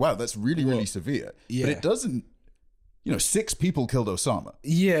 and you're like, wow, that's really really severe. yeah. But it doesn't. 6 people killed Osama.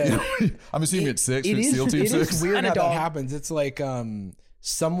 Yeah. I'm assuming it's 6. It It's is, SEAL Team it 6. is weird And a how that dog. happens. It's like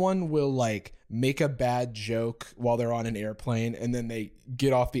someone will like make a bad joke while they're on an airplane, and then they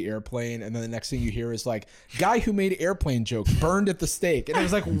get off the airplane, and then the next thing you hear is like, guy who made airplane joke burned at the stake. And it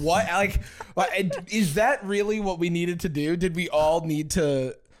was like, what? Like, is that really what we needed to do? Did we all need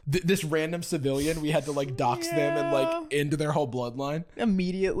to this random civilian, we had to like dox them and like end their whole bloodline?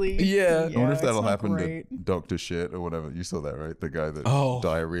 Immediately. Yeah. I wonder if it's that'll not happen great. to Dr. Shit or whatever. You saw that, right? The guy that Oh.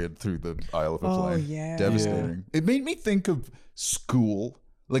 diarrheaed through the aisle of a Oh, plane. yeah. Devastating. It made me think of school.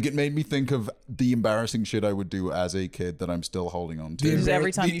 Like, it made me think of the embarrassing shit I would do as a kid that I'm still holding on to. Just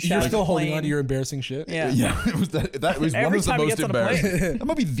every time you you're shout still at the holding plane. on to your embarrassing shit. Yeah. Yeah, it was that was one Every of the time he most gets on a plane. embarrassing. That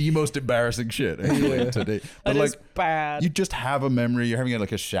might be the most embarrassing shit actually today. But That like, is bad. you just have a memory. You're having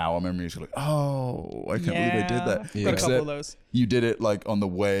like a shower memory. You're like, oh, I can't believe I did that. Got a couple Except of those. you did it like on the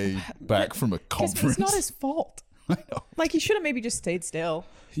way back from a 'Cause conference. it's not his fault. Like, he should have maybe just stayed still.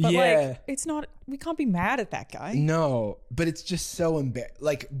 But like, it's not, we can't be mad at that guy. No, but it's just so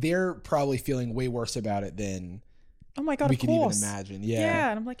like, they're probably feeling way worse about it than Oh my God, we of can course. even imagine. Yeah,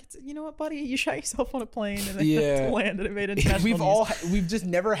 and I'm like, you know what, buddy? You shot yourself on a plane and then landed and made international news. We've just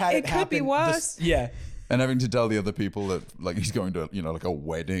never had it happen. It could be worse. And having to tell the other people that like he's going to like a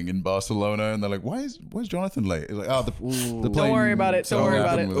wedding in Barcelona, and they're like, "Where's Jonathan late?" He's like, "Oh, the plane." Don't worry about it. Don't worry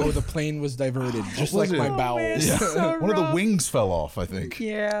about it. Oh, the plane was diverted, just like my bowels. Man, so one of the wings fell off, I think.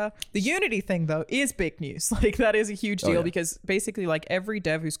 Yeah. The Unity thing, though, is big news. Like, that is a huge deal because basically, like, every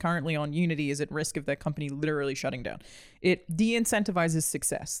dev who's currently on Unity is at risk of their company literally shutting down. It de-incentivizes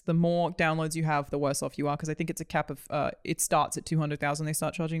success. The more downloads you have, the worse off you are, because I think it's a cap of, it starts at 200,000. They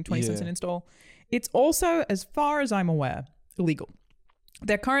start charging 20 cents an install. It's also, as far as I'm aware, illegal.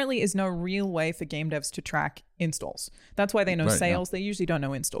 There currently is no real way for game devs to track installs. That's why they know sales. They usually don't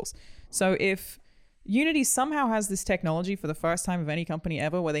know installs. So if Unity somehow has this technology for the first time of any company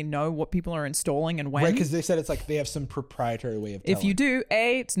ever where they know what people are installing and when. Right, because they said it's like they have some proprietary way of telling. If you do,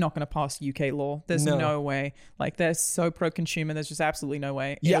 it's not going to pass UK law. There's no way. Like, they're so pro-consumer. There's just absolutely no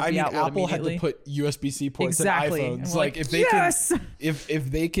way. Yeah, I mean, Apple had to put USB-C ports in iPhones. Like, if they can,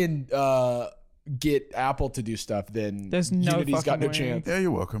 if they can get Apple to do stuff, then there's Unity's got no chance. Yeah,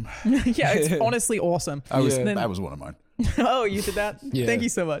 you're welcome. Yeah, it's honestly awesome. That was one of mine. Oh, you did that? Yeah. Thank you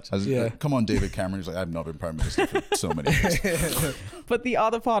so much. Come on, David Cameron. He's like, I've not been Prime Minister for so many years. But the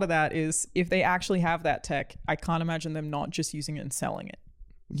other part of that is, if they actually have that tech, I can't imagine them not just using it and selling it.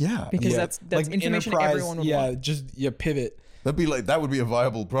 Yeah. Because that's like information everyone would want. Just pivot. That would be a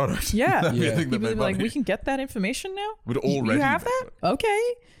viable product. Yeah. That'd be a thing that People would made be like, money. we can get that information now? Would already You have that?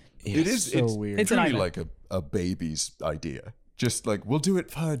 Okay. It is so weird. It's It's really an like a baby's idea. Just like, we'll do it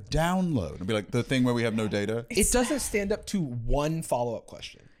for download. It'll be like the thing where we have no data. It doesn't stand up to one follow-up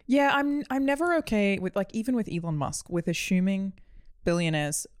question. Yeah, I'm never okay with, like, even with Elon Musk, with assuming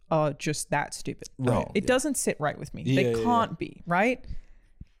billionaires are just that stupid. Right. It doesn't sit right with me. They can't be, right?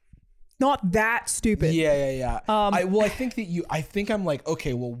 Not that stupid. Yeah. I think I'm like,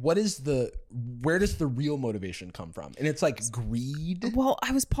 okay, well, where does the real motivation come from? And it's like greed. Well,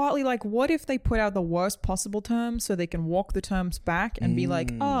 I was partly like, what if they put out the worst possible terms so they can walk the terms back and be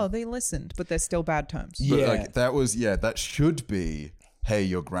like, oh, they listened, but they're still bad terms. But like that should be, hey,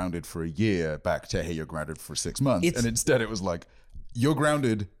 you're grounded for a year, back to, hey, you're grounded for 6 months. And instead it was like, you're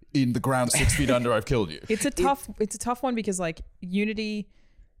grounded in the ground 6 feet under, I've killed you. It's a tough one because, like, Unity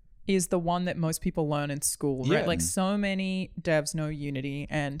is the one that most people learn in school, right? Like, so many devs know Unity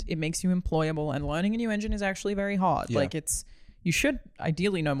and it makes you employable, and learning a new engine is actually very hard. Like, you should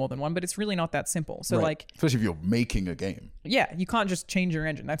ideally know more than one, but it's really not that simple. So like, especially if you're making a game. Yeah, you can't just change your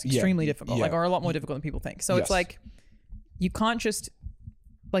engine. That's extremely difficult, like, or a lot more difficult than people think. So it's like, you can't just,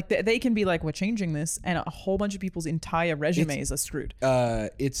 like, they can be like, we're changing this, and a whole bunch of people's entire resumes are screwed.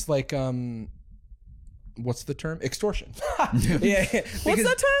 It's like, what's the term? Extortion. What's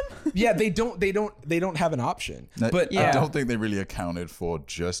that term? Yeah, they don't have an option. But I don't think they really accounted for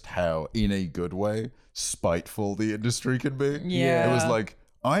just how, in a good way, spiteful the industry can be. Yeah. It was like,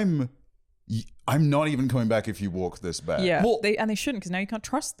 I'm not even coming back if you walk this back. Yeah. Well, they shouldn't, because now you can't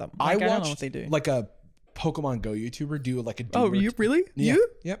trust them. I don't know watched what they do. like a Pokemon Go YouTuber do like a Oh, you really? Yeah.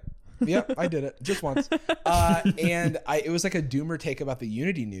 You? Yep, I did it just once. And it was like a doomer take about the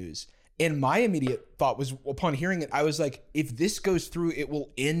Unity news. And my immediate thought was, upon hearing it, I was like, if this goes through, it will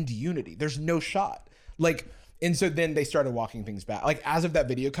end Unity. There's no shot. Like, and so then they started walking things back. Like, as of that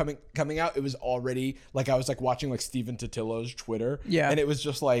video coming out, it was already like, I was like watching like Steven Totillo's Twitter. Yeah. And it was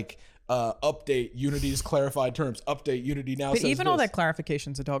just like, update Unity's clarified terms. Update Unity now. But says even all this. that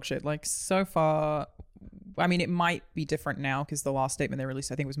clarification's a dog shit. Like, so far, I mean, it might be different now because the last statement they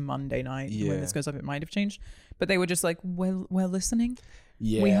released, I think, was Monday night. Yeah. When this goes up, it might have changed. But they were just like, we're listening.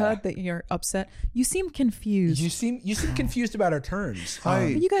 Yeah. We heard that you're upset. You seem confused. You seem confused about our terms. Hi.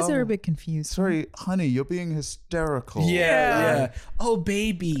 You guys are a bit confused. Sorry, honey, you're being hysterical. Yeah. Oh,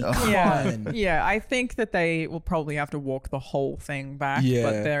 baby, come on. Yeah, I think that they will probably have to walk the whole thing back.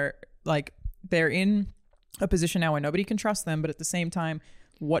 Yeah. But they're in a position now where nobody can trust them. But at the same time,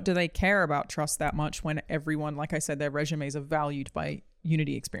 what do they care about trust that much when everyone, like I said, their resumes are valued by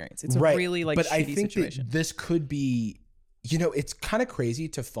Unity experience? It's a really like shitty situation. That this could be, it's kind of crazy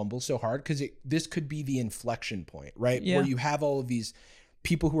to fumble so hard because this could be the inflection point, right? Yeah. Where you have all of these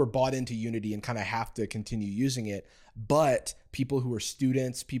people who are bought into Unity and kind of have to continue using it. but people who are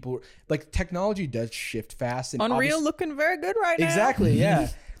students, people like technology does shift fast. And Unreal looking very good right now. Exactly. Yeah.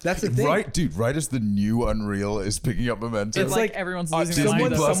 That's the thing. Right, dude, right as the new Unreal is picking up momentum. It's like everyone's losing their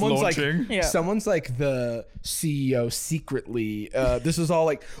mind. Someone's like the CEO secretly. This is all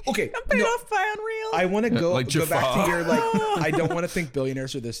like, okay, I'm paid off by Unreal. I want to go Like back Jafar. to your like. I don't want to think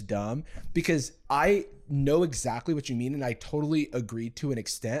billionaires are this dumb because I know exactly what you mean and I totally agree to an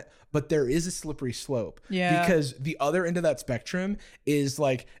extent, but there is a slippery slope. Yeah. Because the other end of that spectrum is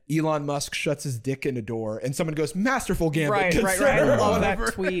like Elon Musk shuts his dick in a door and someone goes, masterful gambit. Right. I love that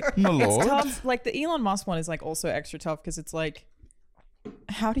tweet. My It's lord. tough. Like the Elon Musk one is like also extra tough because it's like,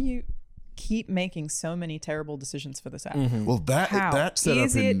 how do you keep making so many terrible decisions for this app? Well, that How? setup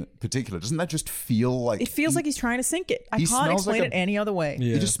Is in it- particular, doesn't that just feel like It feels like he's trying to sink it. I he can't smells explain like it any other way.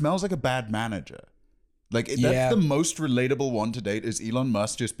 Yeah. It just smells like a bad manager. Like Yeah. that's the most relatable one to date is Elon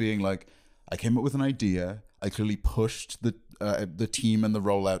Musk just being like, I came up with an idea. I clearly pushed the team and the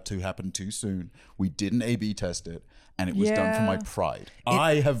rollout to happen too soon. We didn't A/B test it, and it was done for my Yeah. pride. and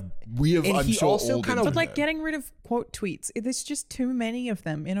I'm he sure also all kind been of- But like there. getting rid of quote tweets, there's just too many of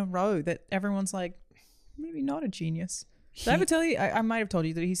them in a row that everyone's like, maybe not a genius. Did I ever tell you? I might have told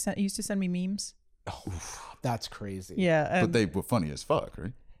you that he used to send me memes. That's crazy. Yeah, But they were funny as fuck,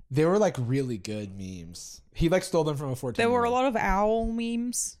 right? They were like really good memes. He like stole them from a 14. there were a lot of owl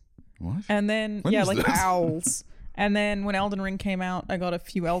memes, What? and then When was like this? owls. And then when Elden Ring came out, I got a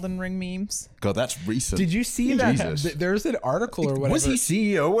few Elden Ring memes. God, that's recent. Did you see that? Jesus. There's an article or whatever. Was he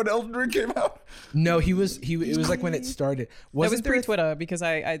CEO when Elden Ring came out? No, he was. It was like when it started. It was Wasn't there a- pre-Twitter because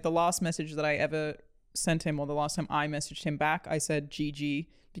I the last message that I ever sent him, or the last time I messaged him back, I said GG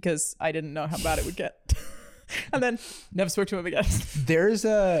because I didn't know how bad it would get. And then never spoke to him again. there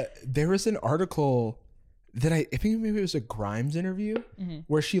was an article that I think maybe it was a Grimes interview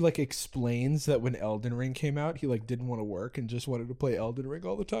where she like explains that when Elden Ring came out, he like didn't want to work and just wanted to play Elden Ring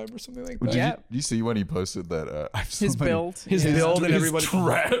all the time or something like that. Did Yeah. you see when he posted that? His build. His Yeah. build and his everybody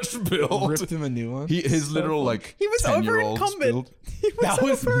trash build. ripped him a new one. His literal like He was 10-year-old's over-incumbent. build. He was that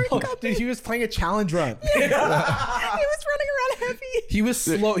was over-incumbent. dude, he was playing a challenge run. He was running around heavy. He was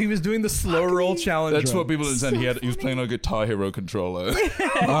slow. He was doing the slow roll challenge. That's run. what people didn't understand. He was playing on a Guitar Hero controller.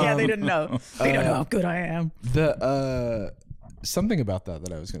 Yeah, they didn't know. They don't know how good I am. The something about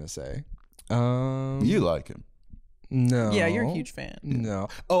that I was gonna say. You like him? No. Yeah, you're a huge fan. No.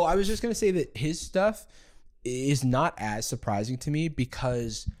 Oh, I was just gonna say that his stuff is not as surprising to me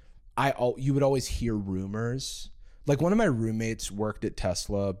because you would always hear rumors. Like one of my roommates worked at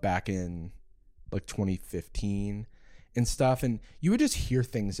Tesla back in like 2015 and stuff, and you would just hear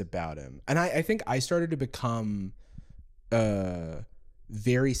things about him. And I think I started to become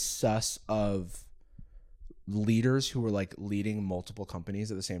very sus of leaders who were like leading multiple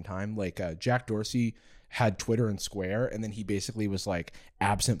companies at the same time. Like Jack Dorsey had Twitter and Square, and then he basically was like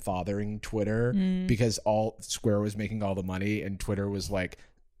absent fathering Twitter because Square was making all the money and Twitter was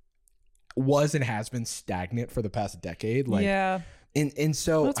and has been stagnant for the past decade. Like, Yeah. and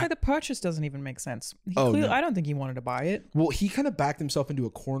so Well, that's why the purchase doesn't even make sense. Oh, no. I don't think he wanted to buy it. well, he kind of backed himself into a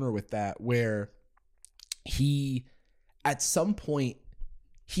corner with that, where he, at some point,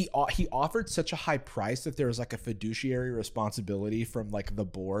 he offered such a high price that there was like a fiduciary responsibility from like the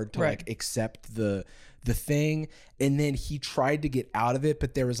board to Right. like accept the thing, and then he tried to get out of it,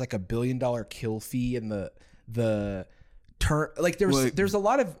 but there was like $1 billion kill fee and the turn. Like there's a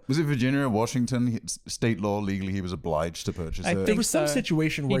lot of. Was it Virginia or Washington? State law, legally, he was obliged to purchase I it. think There was some so.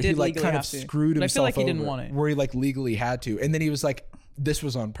 situation He where he did like legally kind of have to. screwed But I himself feel like he over, didn't want it. where he like legally had to, and then he was like, "This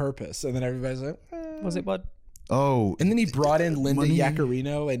was on purpose," and then everybody's like, Was it what? Oh, And then he brought in Linda money.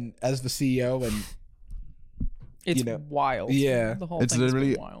 Yacarino and as the CEO, and It's know, wild. yeah. The whole it's thing is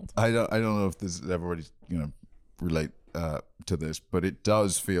literally. wild. I don't know if this everybody relate to this, but it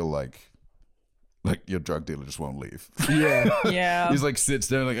does feel like your drug dealer just won't leave. yeah, Yeah. He's like sits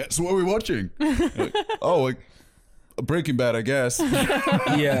there like, so what are we watching? Like, oh, like Breaking Bad, I guess.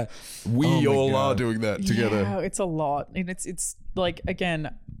 yeah. We Oh my all God. are doing that together. Yeah, it's a lot. And it's like,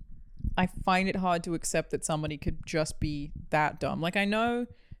 again, I find it hard to accept that somebody could just be that dumb. Like, I know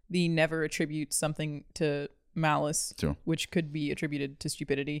the never attribute something to malice, Sure. which could be attributed to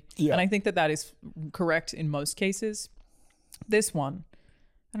stupidity. Yeah. And I think that is correct in most cases. This one,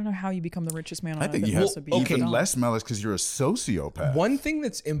 I don't know how you become the richest man on I earth. think and you have also be even dumb. less malice because you're a sociopath. One thing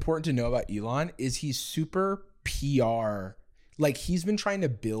that's important to know about Elon is he's super PR. Like he's been trying to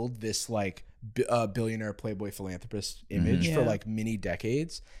build this like billionaire playboy philanthropist image for Yeah. like many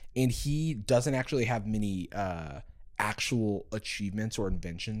decades, and he doesn't actually have many actual achievements or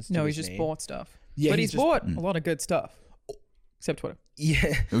inventions. To No, his he's just name. bought stuff. Yeah, but he's he's just- bought a lot of good stuff. except Twitter. Yeah,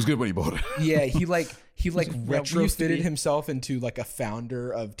 It was good when he bought it. yeah. He we used to retrofitted be. himself into like a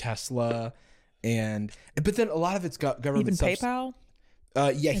founder of Tesla, but then a lot of it's got government Even subs- PayPal.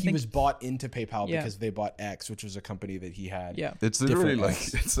 Yeah, he think- was bought into PayPal Yeah. because they bought X, which was a company that he had. Yeah. It's literally Different like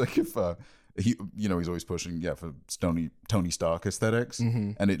X. it's like if he, you know, he's always pushing for Tony Stark aesthetics,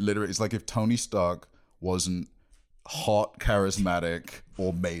 and it literally it's like if Tony Stark wasn't hot, charismatic,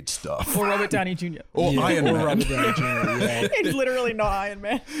 or made stuff, Or Robert Downey Jr. or Iron or Man. Robert Downey Jr., yeah. It's literally not Iron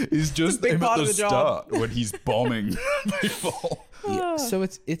Man. He's just big him part at of the the job. start when he's bombing people. Yeah, so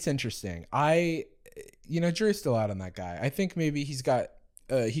it's interesting. Jury's still out on that guy. I think maybe he's got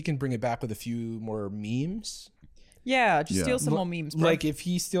he can bring it back with a few more memes. Yeah, just Yeah. steal some more memes, bro. Like if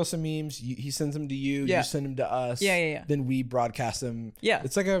he steals some memes, he sends them to you. Yeah. You send them to us. Yeah. Then we broadcast them. Yeah.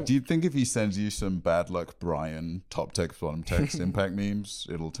 It's like a Do you think if he sends you some bad luck Brian top text bottom text impact memes,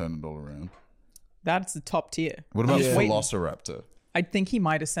 it'll turn it all around? That's the top tier. What about Yeah. Velociraptor? I think he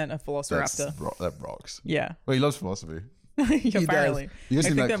might have sent a Velociraptor. That rocks. Yeah. Well, he loves philosophy. Apparently. You guys I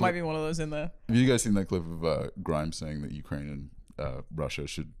seen think that there might clip? be one of those in there. Have you guys seen that clip of Grimes saying that Ukraine and Russia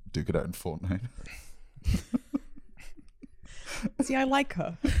should duke it out in Fortnite? See, I like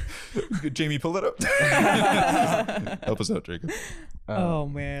her. Jamie, pull that up. Help us out, Jacob. Oh,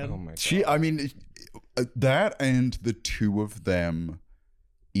 man. oh my god. I mean, that and the two of them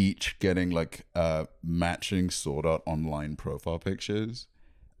each getting like matching Sword Art Online profile pictures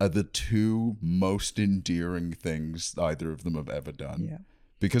are the two most endearing things either of them have ever done. Yeah.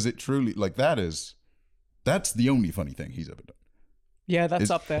 Because it truly, like, that's the only funny thing he's ever done. Yeah, that's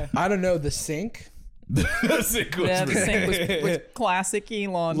up there. I don't know, the sync. The sequence Yeah, the was- same was classic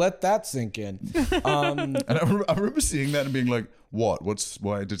Elon. Let that sink in. And I remember seeing that and being like, why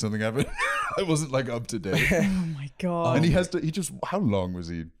did something happen? I wasn't like up to date. Oh, my God. And how long was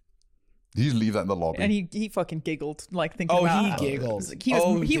he? Did he just leave that in the lobby? And he fucking giggled, like thinking Oh, about he how- giggled. He was,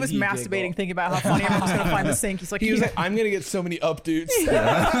 Oh, he did was he masturbating, giggle? thinking about how funny everyone's going to find the sink. He's like, He was like, I'm gonna get so many updates.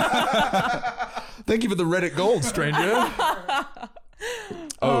 Thank you for the Reddit gold, stranger.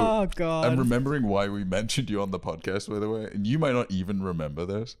 oh, God. I'm remembering why we mentioned you on the podcast, by the way, and you might not even remember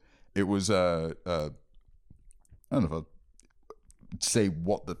this. It was I don't know if I'll say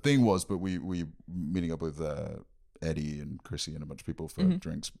what the thing was, but we meeting up with Eddie and Chrissy and a bunch of people for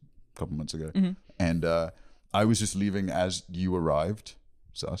drinks a couple months ago, and I was just leaving as you arrived,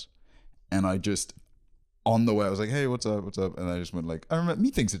 sus, and I just. On the way, I was like, "Hey, what's up? What's up?" And I just went like, "I remember."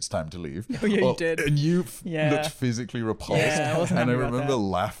 Methinks it's time to leave. Oh, yeah, you did. And you Yeah. looked physically repulsed, Yeah, I wasn't and I happy about remember that.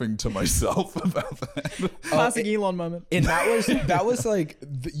 laughing to myself about that. Classic Elon moment. And that was like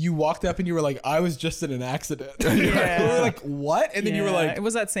you walked up and you were like, I was just in an accident. Yeah. We were like, what? And then you were Yeah, like, it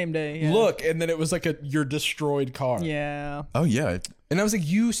was that same day. Yeah. look, and then it was like your destroyed car. Yeah. Oh yeah, And I was like,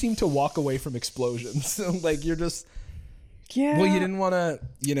 you seem to walk away from explosions. So like you're just Yeah. well, you didn't want to,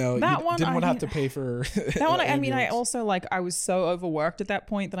 That you one, didn't want to I have to pay for That one, I mean, I ambulance. also like, I was so overworked at that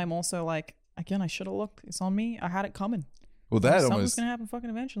point that I'm also like, again, I should have looked. It's on me. I had it coming. well that Something's almost going to happen fucking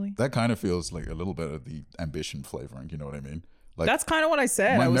eventually. that kind of feels like a little bit of the ambition flavoring. You know what I mean? Like That's kind of what I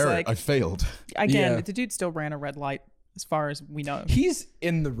said. my I was merit, like, I failed. again, Yeah. the dude still ran a red light as far as we know. He's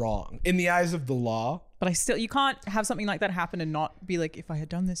in the wrong in the eyes of the law. But you can't have something like that happen and not be like, if I had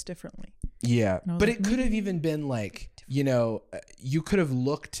done this differently. Yeah, I was but like, it could have even been like, you could have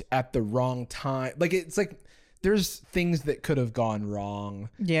looked at the wrong time. Like it's like there's things that could have gone wrong.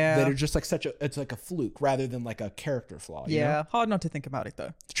 Yeah. that are just like it's like a fluke rather than like a character flaw. you know? Yeah. Hard not to think about it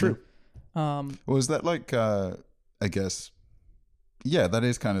though. It's true. Was that like I guess yeah, that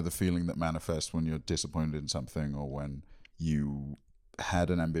is kind of the feeling that manifests when you're disappointed in something or when you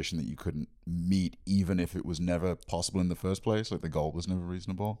had an ambition that you couldn't meet even if it was never possible in the first place, like the goal was never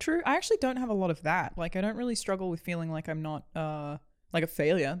reasonable. True. I actually don't have a lot of that. Like, I don't really struggle with feeling like I'm not like a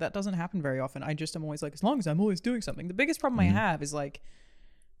failure. That doesn't happen very often. I just am always like, as long as I'm always doing something. The biggest problem I have is like,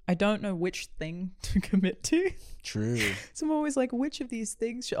 I don't know which thing to commit to. True. So I'm always like, which of these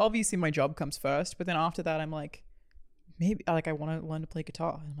things? Obviously, my job comes first, but then after that, I'm like, maybe like I want to learn to play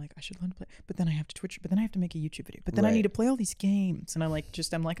guitar. And I'm like, I should learn to play, but then I have to Twitch, but then I have to make a YouTube video, but then I Right. need to play all these games, and I'm like,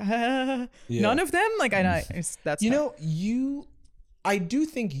 none of them. Like I know that's I do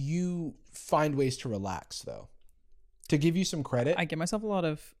think you find ways to relax though. To give you some credit, I give myself a lot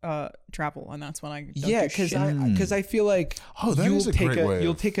of travel, and that's when I don't yeah, do shit. because I feel like Oh, that is a take great way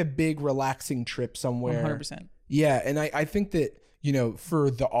you'll of- take a big relaxing trip somewhere. 100%. Yeah, and I think that for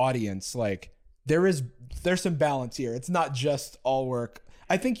the audience, like there's some balance here. It's not just all work.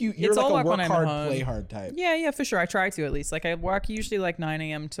 I think you're It's like all a work work when I'm hard, at home. play hard type. Yeah, for sure. I try to at least. Like I work usually like 9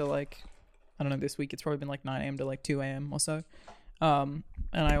 a.m. to like, I don't know, this week it's probably been like 9 a.m. to like 2 a.m. or so. And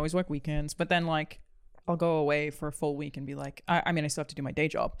I always work weekends. But then like I'll go away for a full week and be like, I mean, I still have to do my day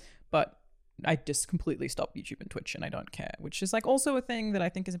job, but I just completely stop YouTube and Twitch and I don't care, which is like also a thing that I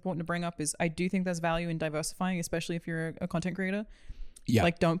think is important to bring up is I do think there's value in diversifying, especially if you're a content creator. Yeah.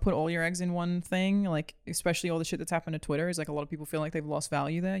 Like, don't put all your eggs in one thing. Like, especially all the shit that's happened to Twitter is like a lot of people feel like they've lost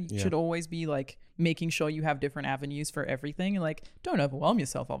value there. You should always be like making sure you have different avenues for everything. And like, don't overwhelm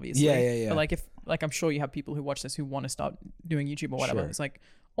yourself, obviously. Yeah. But like, if like, I'm sure you have people who watch this who want to start doing YouTube or whatever. Sure. It's like,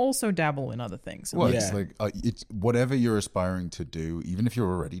 also dabble in other things. Well, it's like it's whatever you're aspiring to do, even if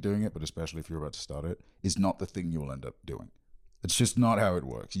you're already doing it, but especially if you're about to start it, is not the thing you'll end up doing. It's just not how it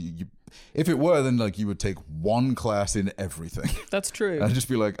works. You if it were, then like you would take one class in everything. That's true. And I'd just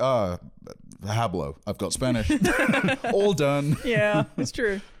be like, hablo, I've got Spanish. All done. Yeah, it's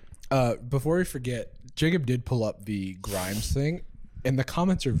true. Before we forget, Jacob did pull up the Grimes thing, and the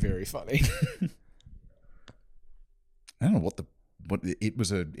comments are very funny. I don't know what it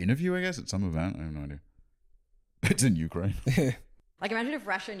was, an interview, I guess, at some event. I have no idea. It's in Ukraine. Like, imagine if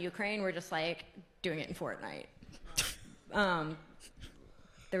Russia and Ukraine were just like doing it in Fortnite.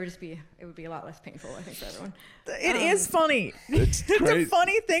 It would be a lot less painful, I think, for everyone. It is funny. It's a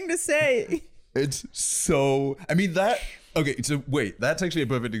funny thing to say. It's so, I mean, that's actually a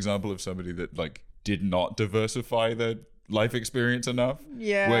perfect example of somebody that like did not diversify their life experience enough.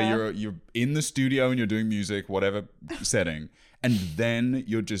 Yeah. Where you're in the studio and you're doing music, whatever setting, and then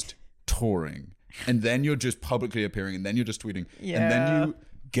you're just touring, and then you're just publicly appearing, and then you're just tweeting, and then you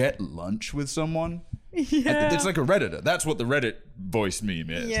get lunch with someone. Yeah. It's like a Redditor. That's what the Reddit voice meme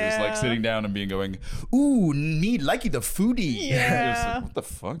is. Yeah. It's like sitting down and going, ooh, me likey the foodie. Yeah. Like, what the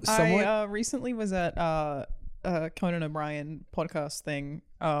fuck? I recently was at Conan O'Brien podcast thing,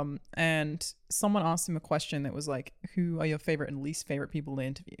 and someone asked him a question that was like, who are your favorite and least favorite people to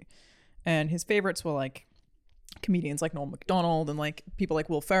interview? And his favorites were like comedians like Norm Macdonald and like people like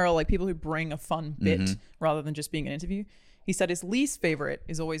Will Ferrell, like people who bring a fun bit rather than just being an interview. He said his least favorite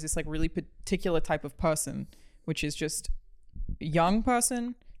is always this like really particular type of person, which is just a young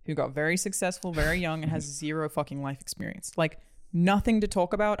person who got very successful very young and has zero fucking life experience. Like nothing to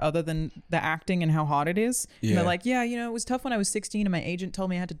talk about other than the acting and how hard it is. Yeah. And they're like, yeah, you know, it was tough when I was 16 and my agent told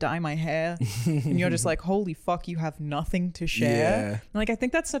me I had to dye my hair. And you're just like, holy fuck, you have nothing to share. Yeah. Like, I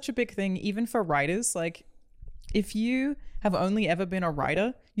think that's such a big thing, even for writers. Like, if you have only ever been a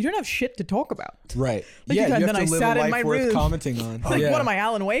writer, you don't have shit to talk about. Right. Like, yeah, you have to live a life worth commenting on. Like, what am I,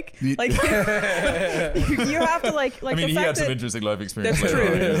 Alan Wake? Like, you have to like. I mean, he had some interesting life experience. That's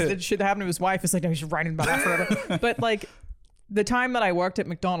true. The shit that happened to his wife is like, no, he's writing about that forever. But like, the time that I worked at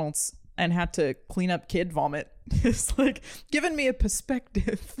McDonald's and had to clean up kid vomit is like given me a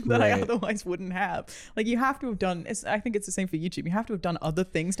perspective that I otherwise wouldn't have. Like, you have to have done, I think it's the same for YouTube. You have to have done other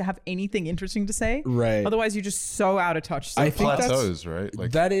things to have anything interesting to say. Right. Otherwise, you're just so out of touch. So I think plateaus, right?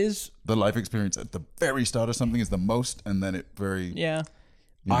 Like that is the life experience at the very start of something is the most, and then it very. Yeah.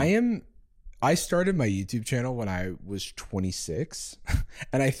 I started my YouTube channel when I was 26,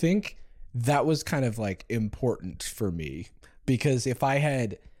 and I think that was kind of like important for me because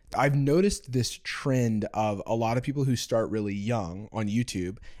I've noticed this trend of a lot of people who start really young on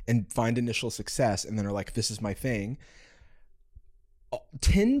YouTube and find initial success and then are like, this is my thing,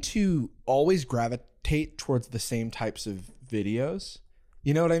 tend to always gravitate towards the same types of videos.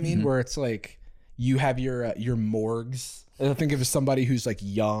 You know what I mean? Where it's like you have your morgues. I think of somebody who's like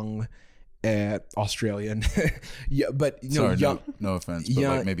young, Australian, yeah, but sorry, young, no offense, but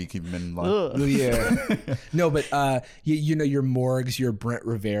like maybe keep them in line. Yeah, no, but you know, your morgues, your Brent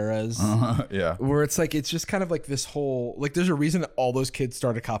Riveras, yeah, where it's like it's just kind of like this whole like there's a reason that all those kids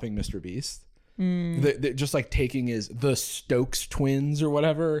started copying Mr. Beast. They're just like taking the Stokes twins or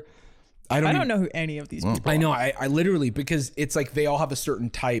whatever. I don't know who any of these people are. I know, I literally, because it's like they all have a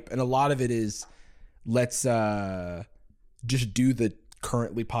certain type, and a lot of it is let's just do the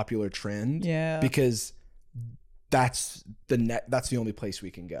currently popular trend, because that's the only place we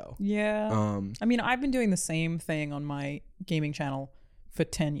can go. I mean, I've been doing the same thing on my gaming channel for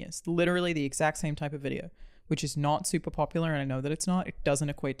 10 years, literally the exact same type of video, which is not super popular, and I know that it's not. It doesn't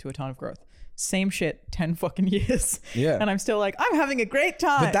equate to a ton of growth. Same shit, 10 fucking years. Yeah. And I'm still like, I'm having a great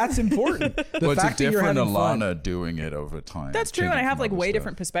time. But that's important. Well, it's a different Alana doing it over time. That's true. And I have like way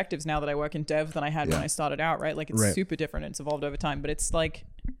different perspectives now that I work in dev than I had when I started out, right? Like it's super different. It's evolved over time. But it's like,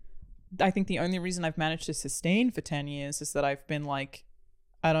 I think the only reason I've managed to sustain for 10 years is that I've been like,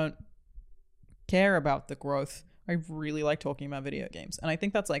 I don't care about the growth. I really like talking about video games. And I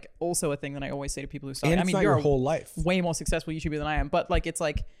think that's like also a thing that I always say to people who start. And I mean, you're your whole life way more successful YouTuber than I am. But like, it's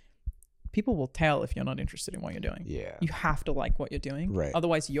like, people will tell if you're not interested in what you're doing. Yeah. You have to like what you're doing. Right.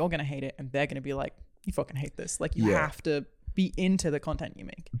 Otherwise, you're going to hate it and they're going to be like, you fucking hate this. Like, you have to be into the content you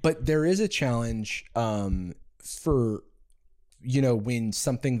make. But there is a challenge for, you know, when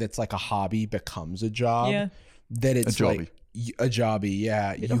something that's like a hobby becomes a job, that it's like a jobby.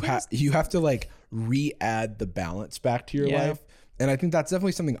 Yeah. You have to like re-add the balance back to your life. And I think that's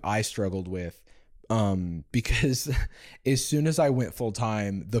definitely something I struggled with. Because as soon as I went full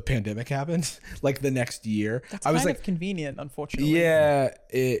time, the pandemic happened. Like the next year, I was kind of convenient, unfortunately. Yeah,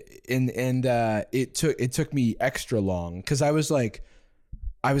 it took me extra long because I was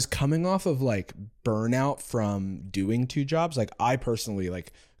coming off of like burnout from doing 2 jobs. Like I personally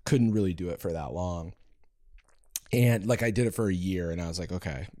like couldn't really do it for that long. And like I did it for a year and I was like,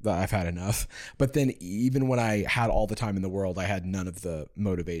 okay, I've had enough. But then even when I had all the time in the world, I had none of the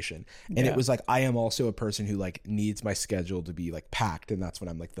motivation. And it was like, I am also a person who like needs my schedule to be like packed. And that's when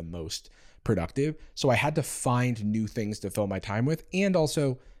I'm like the most productive. So I had to find new things to fill my time with and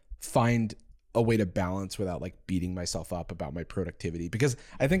also find a way to balance without like beating myself up about my productivity. Because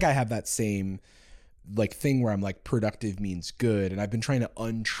I think I have that same like thing where I'm like productive means good, and I've been trying to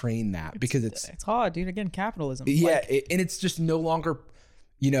untrain that because it's hard, dude. Again, capitalism. Yeah, and it's just no longer,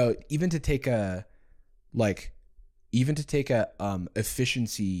 you know, even to take a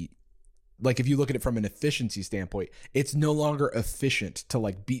efficiency, like if you look at it from an efficiency standpoint, it's no longer efficient to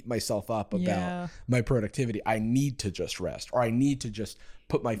like beat myself up about my productivity. I need to just rest, or I need to just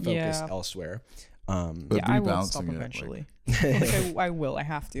put my focus elsewhere. But I will stop eventually. I will. I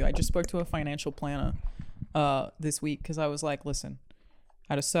have to. I just spoke to a financial planner this week because I was like, listen,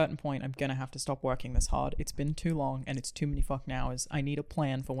 at a certain point, I'm going to have to stop working this hard. It's been too long and it's too many fucking hours. I need a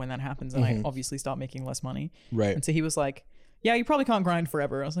plan for when that happens and I obviously start making less money. Right. And so he was like, yeah, you probably can't grind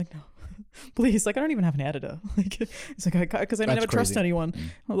forever. I was like, no, please. Like, I don't even have an editor. Like, it's like, because I never trust anyone.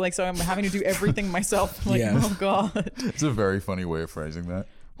 Like, so I'm having to do everything myself. Like, oh God. It's a very funny way of phrasing that.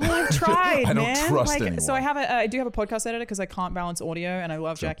 Well, I've tried, I don't trust anyone. So I do have a podcast editor because I can't balance audio, and I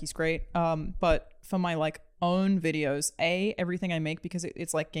love Jackie's great. But for my like own videos, everything I make, because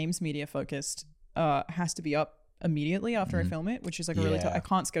it's like games media focused, has to be up immediately after I film it, which is like a really tough. I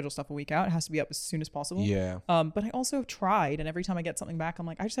can't schedule stuff a week out. It has to be up as soon as possible. Yeah. But I also have tried, and every time I get something back, I'm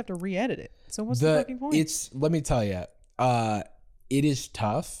like, I just have to re-edit it. So what's the fucking point? Let me tell you, it is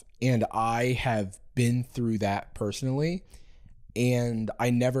tough, and I have been through that personally. And I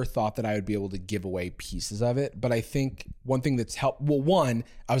never thought that I would be able to give away pieces of it. But I think one thing that's helped, well, one,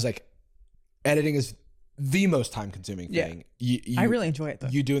 I was like, editing is the most time consuming thing. I really enjoy it though.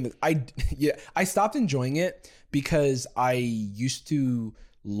 You doing this. I stopped enjoying it because I used to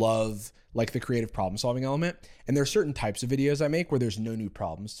love like the creative problem solving element. And there are certain types of videos I make where there's no new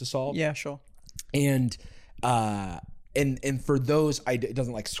problems to solve. Yeah, sure. And for those, it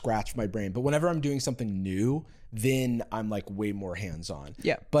doesn't like scratch my brain. But whenever I'm doing something new, then I'm like way more hands-on.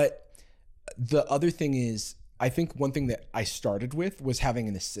 Yeah. But the other thing is, I think one thing that I started with was having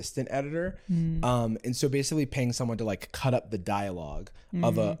an assistant editor. And so basically paying someone to like cut up the dialogue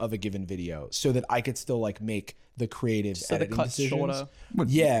of a given video so that I could still like make the creative editing decisions. Shorter.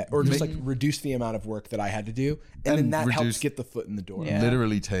 Yeah. Or just like reduce the amount of work that I had to do. And then that helps get the foot in the door. Yeah.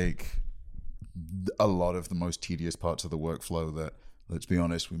 Literally take a lot of the most tedious parts of the workflow that, let's be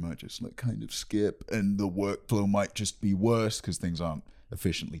honest, we might just like kind of skip, and the workflow might just be worse because things aren't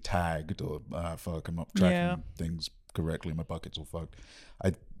efficiently tagged, or fuck, I'm not tracking things correctly. My bucket's all fucked.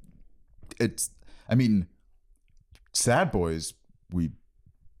 I mean, Sad Boys, we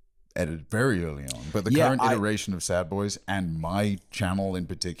edited very early on, but the current iteration of Sad Boys and my channel in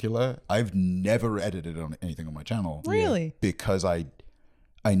particular, I've never edited on anything on my channel. Really? Because I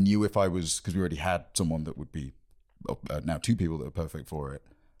knew if I was, because we already had someone that would be, now 2 people that are perfect for it.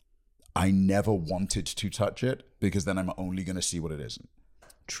 I never wanted to touch it because then I'm only going to see what it isn't.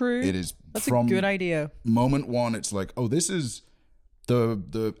 True. It is. That's from a good idea. Moment one, it's like, oh, this is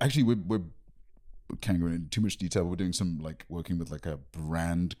the actually we can't go into too much detail. We're doing some like working with like a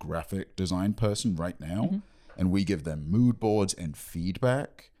brand graphic design person right now, and we give them mood boards and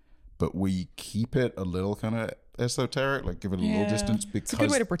feedback, but we keep it a little kind of esoteric, like give it a little distance, because it's a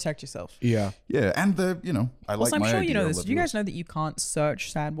good way to protect yourself. Yeah, and I like. I'm my sure idea you know this. of Do you guys know that you can't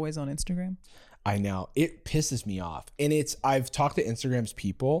search Sad Boys on Instagram? I know, it pisses me off, and I've talked to Instagram's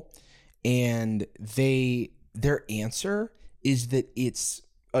people, and their answer is that it's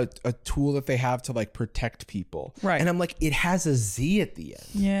a tool that they have to like protect people, right? And I'm like, it has a Z at the end.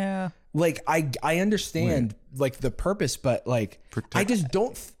 Yeah. Like I understand like the purpose, but like I just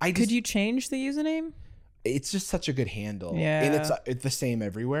don't. Could you change the username? It's just such a good handle, yeah, and it's the same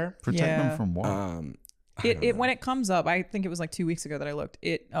everywhere. Protect them from what? It when it comes up, I think it was like 2 weeks ago that I looked.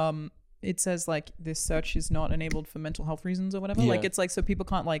 It says like this search is not enabled for mental health reasons or whatever. Yeah. Like it's like so people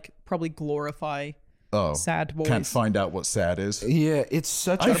can't like probably glorify Oh, sad boys. Can't find out what sad is. Yeah, it's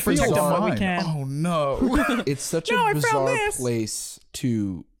such I a feel them while we fine. can. Oh no. it's such No, I a found bizarre this. place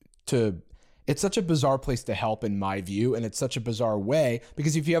to it's such a bizarre place to help in my view, and it's such a bizarre way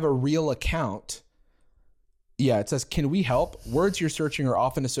because if you have a real account, yeah, it says, "Can we help?" Words you're searching are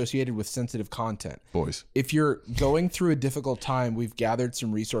often associated with sensitive content. Boys. If you're going through a difficult time, we've gathered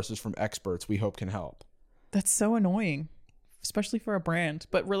some resources from experts we hope can help. That's so annoying, especially for a brand.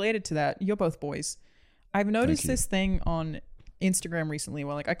 But related to that, you're both boys. I've noticed this thing on Instagram recently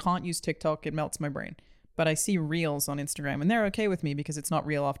where like I can't use TikTok, it melts my brain. But I see reels on Instagram and they're okay with me because it's not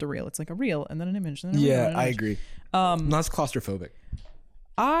reel after reel. It's like a reel and then an image. And then a reel and an I image. agree. Not as claustrophobic.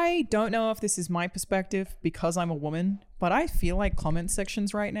 I don't know if this is my perspective because I'm a woman, but I feel like comment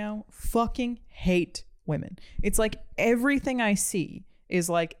sections right now fucking hate women. It's like everything I see is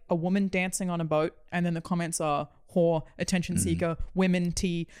like a woman dancing on a boat and then the comments are whore, attention seeker, women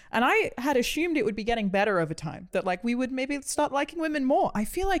tea. And I had assumed it would be getting better over time, that like we would maybe start liking women more. I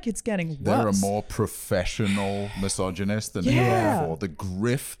feel like it's getting worse. They're a more professional misogynist than ever before. The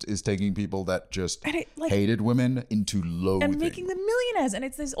grift is taking people that just hated women into loathing. And making them millionaires. And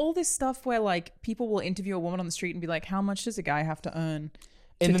there's all this stuff where like people will interview a woman on the street and be like, how much does a guy have to earn?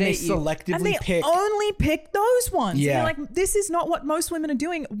 And then they date you? selectively and they pick. only pick those ones. Yeah. And you're like, this is not what most women are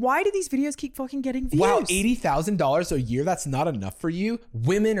doing. Why do these videos keep fucking getting views? Wow, $80,000 a year, that's not enough for you?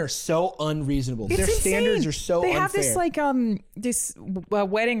 Women are so unreasonable. It's Their insane. standards are so They unfair. have this like this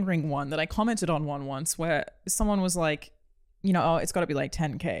wedding ring one that I commented on once where someone was like, you know, oh, it's got to be like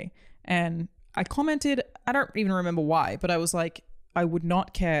 10K. And I commented, I don't even remember why, but I was like, I would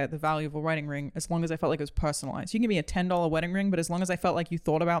not care the value of a wedding ring as long as I felt like it was personalized. You can give me a $10 wedding ring, but as long as I felt like you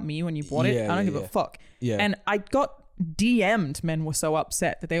thought about me when you bought it, I don't give a fuck. Yeah. And I got DM'd, men were so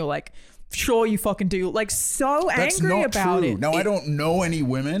upset that they were like, sure you fucking do. Like so That's angry not about true. it. Now, I don't know any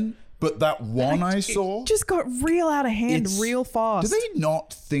women, but that one I saw. It just got real out of hand real fast. Do they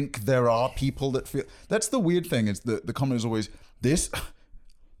not think there are people that feel... That's the weird thing is the comment is always, this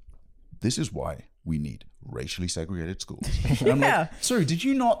is why we need racially segregated schools. And I'm like, sorry, did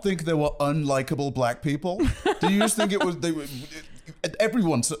you not think there were unlikable black people? Do you just think it was...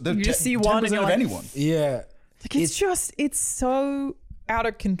 everyone... You just see one and you're of like, anyone. Yeah. Like it's so out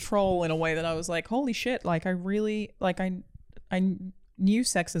of control in a way that I was like, holy shit, like I really like I knew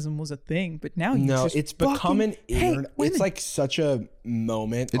sexism was a thing, but now you just it's become an internet. women. It's like such a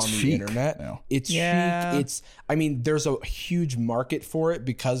moment It's on the chic internet. now. It's chic. It's. I mean, there's a huge market for it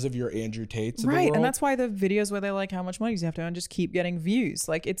because of your Andrew Tates, of the right, world. and that's why the videos where they're like, how much money do you have to earn, just keep getting views.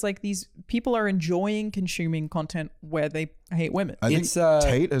 Like it's like these people are enjoying consuming content where they hate women. I think It's,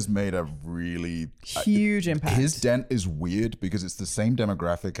 Tate has made a really Huge impact. His dent is weird because it's the same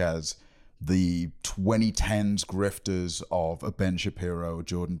demographic as the 2010s grifters of a Ben Shapiro, a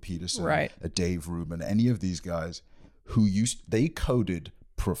Jordan Peterson, Right. a Dave Rubin, any of these guys who they coded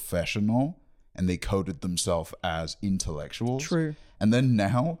professional and they coded themselves as intellectuals. True. And then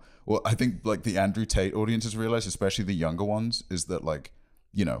now, well, I think like the Andrew Tate audience has realized, especially the younger ones, is that like,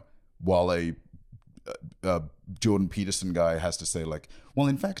 you know, while a Jordan Peterson guy has to say like, well,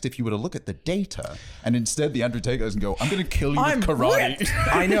 in fact, if you were to look at the data, and instead the Andrew Tate goes and go, I'm going to kill you with karate.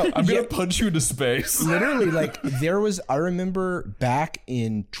 I know. I'm going to punch you into space. Literally, like I remember back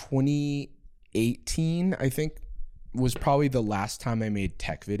in 2018, I think was probably the last time I made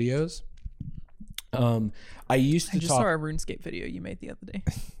tech videos. I used to just saw a RuneScape video you made the other day.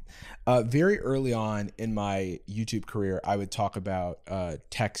 Very early on in my YouTube career, I would talk about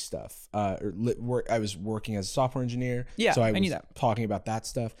tech stuff. I was working as a software engineer, so I was talking about that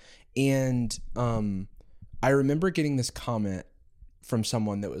stuff. And I remember getting this comment from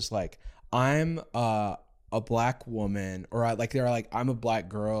someone that was like, "I'm a black woman," or they're like, "I'm a black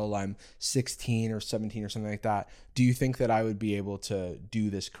girl. I'm 16 or 17 or something like that. Do you think that I would be able to do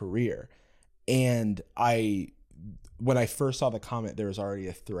this career?" And when I first saw the comment, there was already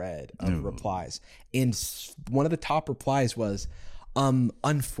a thread of replies. And one of the top replies was,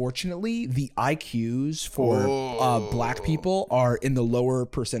 unfortunately, the IQs for black people are in the lower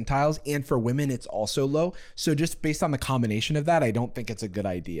percentiles. And for women, it's also low. So just based on the combination of that, I don't think it's a good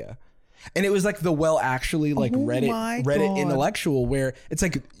idea. And it was like the Reddit intellectual where it's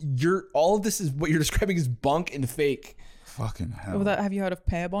like all of this is what you're describing is bunk and fake. Fucking hell. Have you heard of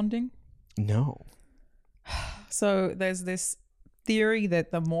pair bonding? No. So there's this theory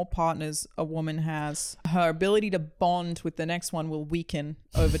that the more partners a woman has, her ability to bond with the next one will weaken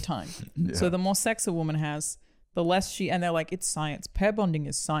over time. So the more sex a woman has, the less and they're like, it's science. Pair bonding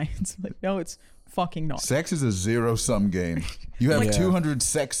is science. I'm like, no, it's fucking not. Sex is a zero-sum game. You have 200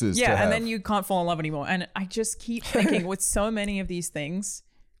 sexes to have. And then you can't fall in love anymore. And I just keep thinking with so many of these things,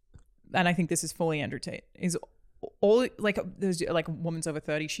 and I think this is fully Andrew Tate, is all like there's like a woman's over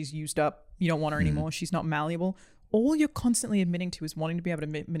 30, she's used up, you don't want her anymore, she's not malleable. All you're constantly admitting to is wanting to be able to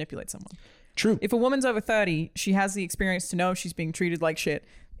manipulate someone. True. If a woman's over 30, she has the experience to know she's being treated like shit.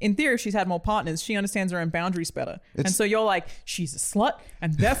 In theory, if she's had more partners, she understands her own boundaries better. And so you're like, she's a slut,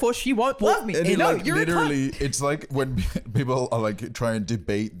 and therefore she won't love me. And No, like, you're literally, a cunt. it's like when people are like try and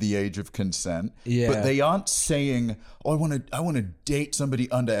debate the age of consent, Yeah. but they aren't saying, "Oh, I want to date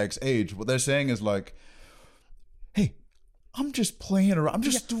somebody under X age." What they're saying is like, "Hey, I'm just playing around. I'm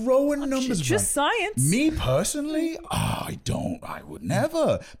just throwing numbers It's just around." science. Me personally, I would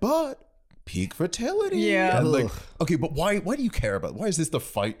never. But peak fertility. Yeah. And like, Ugh. okay, but why do you care about? Why is this the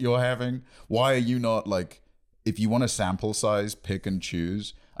fight you're having? Why are you not like, if you want a sample size, pick and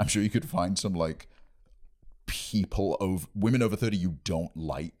choose? I'm sure you could find some like women over 30 you don't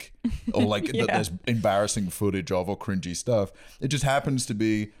like, or like that there's embarrassing footage of, or cringy stuff. It just happens to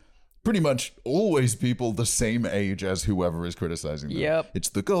be pretty much always people the same age as whoever is criticizing them. Yep. It's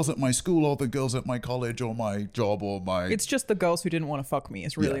the girls at my school, or the girls at my college, or my job, or my... It's just the girls who didn't want to fuck me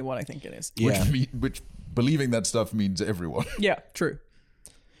is really what I think it is. Yeah. which believing that stuff means everyone. Yeah, true.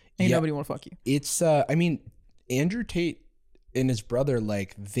 Ain't Yeah. nobody want to fuck you. It's I mean, Andrew Tate and his brother,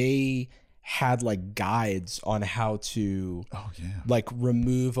 like, they had like guides on how to like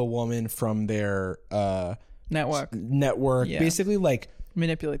remove a woman from their network. Yeah. Basically like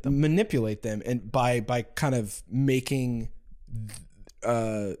Manipulate them. manipulate them, and by kind of making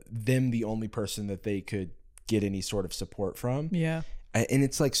them the only person that they could get any sort of support from. Yeah. And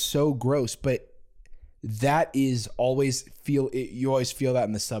it's like so gross, but that is always you always feel that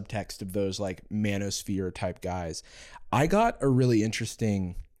in the subtext of those like manosphere type guys. I got a really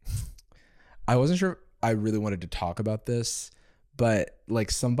interesting, I wasn't sure I really wanted to talk about this, but like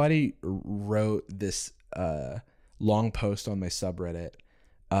somebody wrote this long post on my subreddit,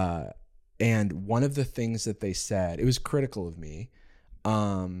 and one of the things that they said, it was critical of me,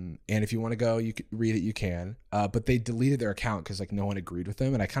 and if you want to go, you can read it, you can, but they deleted their account because like no one agreed with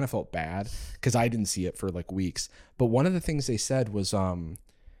them, and I kind of felt bad because I didn't see it for like weeks. But one of the things they said was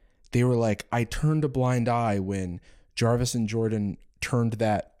they were like, I turned a blind eye when Jarvis and Jordan turned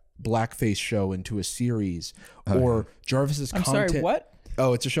that blackface show into a series, or Jarvis's I'm content. sorry, what?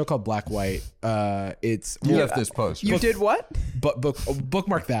 Oh, it's a show called Black White. It's You left this post. You did what? but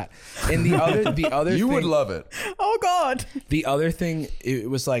bookmark that. And the other You thing, would love it. Oh God. the other thing, it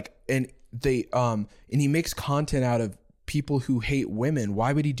was like, and they and he makes content out of people who hate women.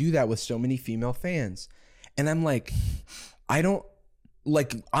 Why would he do that with so many female fans? And I'm like, I don't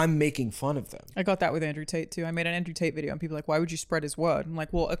like, I'm making fun of them. I got that with Andrew Tate too. I made an Andrew Tate video and people are like, why would you spread his word? I'm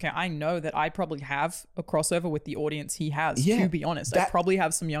like, well, okay, I know that I probably have a crossover with the audience he has, Yeah, to be honest. I probably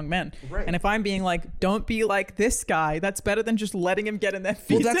have some young men. Right. And if I'm being like, don't be like this guy, that's better than just letting him get in their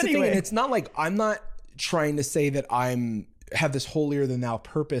feet Well, that's the anyway. thing. And it's not like, I'm not trying to say that have this holier than thou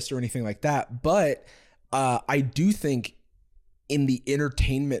purpose or anything like that. But I do think in the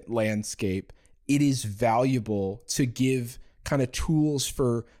entertainment landscape, it is valuable to give kind of tools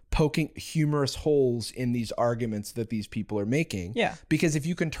for poking humorous holes in these arguments that these people are making. Yeah. Because if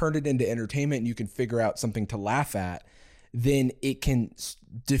you can turn it into entertainment and you can figure out something to laugh at, then it can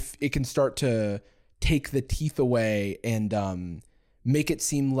start to take the teeth away and make it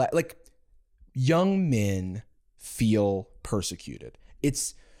seem like young men feel persecuted.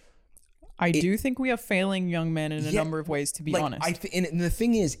 I do think we are failing young men in a number of ways, to be like, honest. And the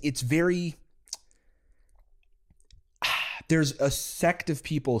thing is, it's very... There's a sect of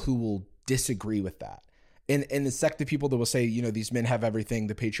people who will disagree with that. And the sect of people that will say, you know, these men have everything,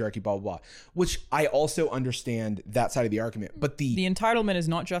 the patriarchy, blah, blah, blah. Which I also understand that side of the argument. But the entitlement is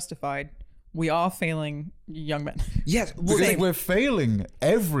not justified. We are failing young men. yes, Because we're failing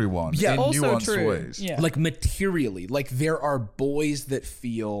everyone in also nuanced true. ways. Yeah. like materially, like there are boys that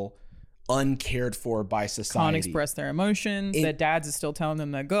feel uncared for by society. Can't express their emotions. Their dads are still telling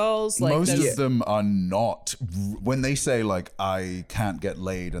them they're girls. Like, Most there's- of them are not, when they say like, I can't get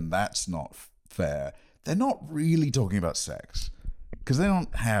laid and that's not fair, they're not really talking about sex. Because they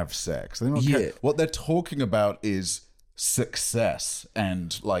don't have sex. They don't care. What they're talking about is success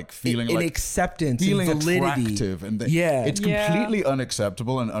and like feeling and like acceptance, feeling and validity. attractive, and Yeah. it's completely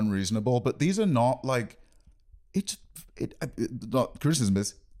unacceptable and unreasonable. But these are not like not criticism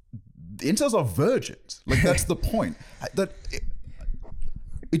is incels are virgins. Like that's the point.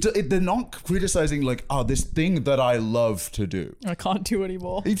 They're not criticizing like, oh, this thing that I love to do. I can't do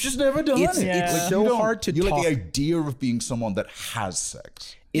anymore. You've just never done It's- it. it's Like, so you don't- hard to You like talk- the idea of being someone that has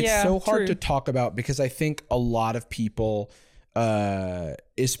sex. It's Yeah, so hard true. to talk about because I think a lot of people,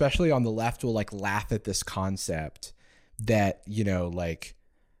 especially on the left, will like laugh at this concept that, you know, like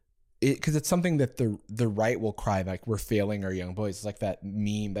because it's something that the right will cry like we're failing our young boys. It's like that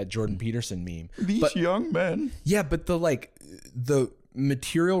meme, that Jordan Peterson meme. These young men. Yeah, but the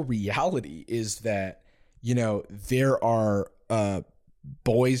material reality is that, you know, there are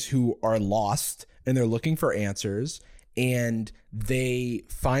boys who are lost and they're looking for answers, and they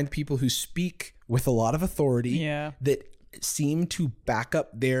find people who speak with a lot of authority that seem to back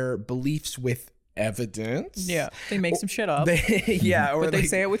up their beliefs with evidence. Yeah, they make some shit up. Or but they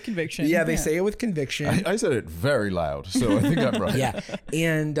say it with conviction. Yeah, they say it with conviction. I said it very loud, so I think I'm right. Yeah,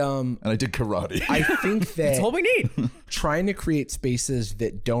 and I did karate. I think that that's all we need. Trying to create spaces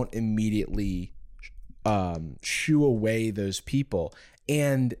that don't immediately shoo away those people,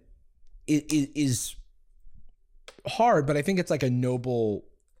 and it is hard, but I think it's like a noble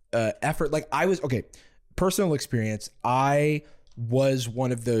effort. Like personal experience, I was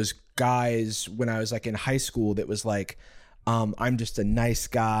one of those guys when I was like in high school that was like, I'm just a nice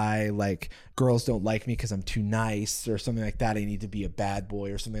guy, like girls don't like me because I'm too nice or something like that. I need to be a bad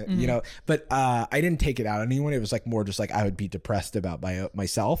boy or something, you know, but I didn't take it out on anyone. It was like more just like I would be depressed about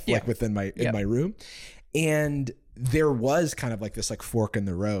myself, like within my in my room. And there was kind of like this like fork in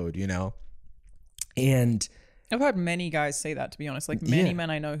the road, you know, and I've heard many guys say that, to be honest. Like many men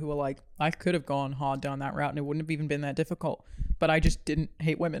I know who are like, I could have gone hard down that route and it wouldn't have even been that difficult, but I just didn't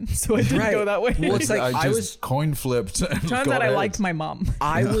hate women, so I didn't go that way. Well, it's like I was coin flipped. Turns out I liked my mom.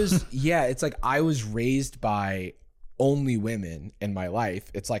 It's like I was raised by only women in my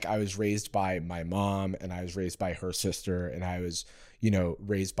life. It's like I was raised by my mom, and I was raised by her sister, and I was, you know,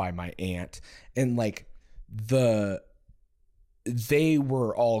 raised by my aunt, and like they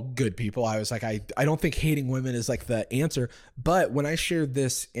were all good people. I was like, I don't think hating women is like the answer. But when I shared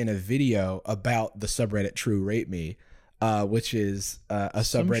this in a video about the subreddit True Rate Me, which is a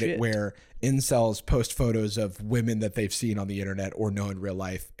subreddit where incels post photos of women that they've seen on the internet or know in real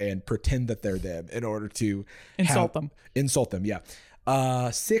life and pretend that they're them in order to insult them. Yeah.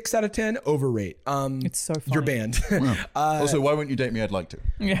 6 out of 10 overrate. It's so funny. You're banned. Wow. Also, why wouldn't you date me? I'd like to.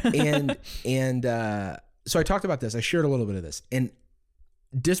 Yeah. and so I talked about this. I shared a little bit of this, and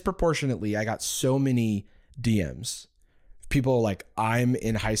disproportionately, I got so many DMs. People like, I'm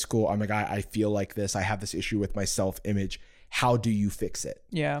in high school. I'm a guy. I feel like this. I have this issue with my self-image. How do you fix it?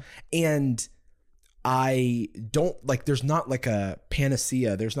 Yeah. And I don't like, there's not like a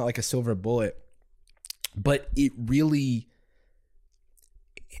panacea. There's not like a silver bullet, but it really,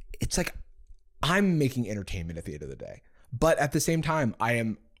 it's like I'm making entertainment at the end of the day. But at the same time, I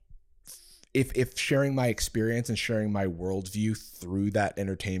am, if sharing my experience and sharing my worldview through that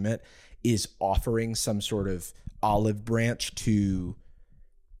entertainment is offering some sort of olive branch to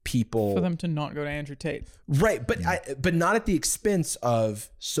people for them to not go to Andrew Tate, right? But but not at the expense of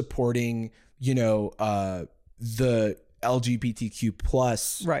supporting, you know, the LGBTQ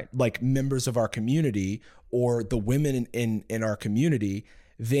plus like members of our community or the women in our community.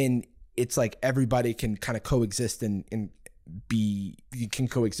 Then it's like everybody can kind of coexist and you can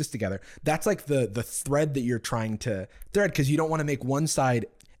coexist together. That's like the thread that you're trying to thread, because you don't want to make one side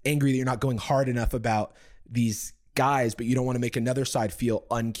angry that you're not going hard enough about these guys, but you don't want to make another side feel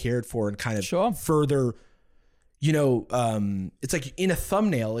uncared for and kind of further, you know, it's like in a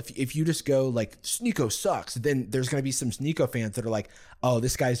thumbnail, if you just go like Sneeko sucks, then there's going to be some Sneeko fans that are like, oh,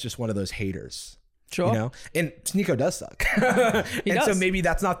 this guy's just one of those haters. Sure. You know, and Sneeko does suck. So maybe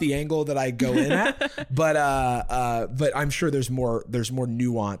that's not the angle that I go in at, but I'm sure there's more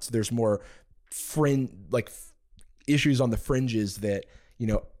nuance. There's more issues on the fringes that, you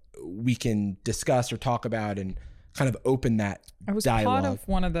know, we can discuss or talk about and kind of open that dialogue. I was part of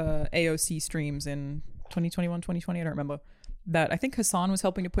one of the AOC streams in 2021, 2020. I don't remember, that I think Hassan was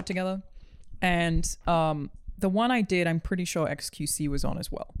helping to put together. And the one I did, I'm pretty sure XQC was on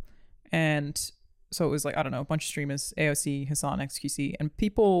as well. And so it was like, I don't know, a bunch of streamers, AOC, Hassan, XQC, and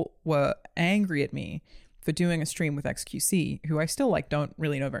people were angry at me for doing a stream with XQC, who I still like don't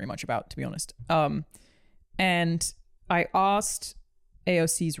really know very much about, to be honest. And I asked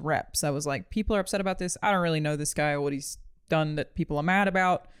AOC's reps, I was like, people are upset about this. I don't really know this guy or what he's done that people are mad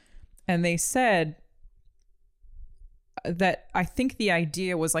about. And they said that I think the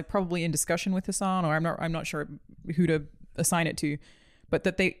idea was like probably in discussion with Hassan, or I'm not sure who to assign it to, but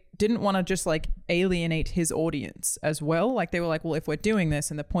that they didn't want to just like alienate his audience as well. Like they were like, well, if we're doing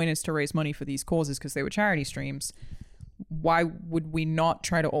this and the point is to raise money for these causes because they were charity streams, why would we not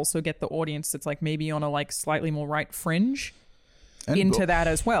try to also get the audience that's like maybe on a like slightly more right fringe into that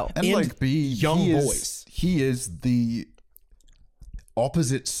as well? And like young boys. He is the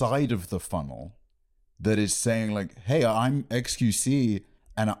opposite side of the funnel that is saying like, hey, I'm XQC.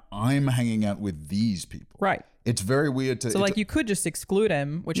 and I'm hanging out with these people. Right. It's very weird to. So like you could just exclude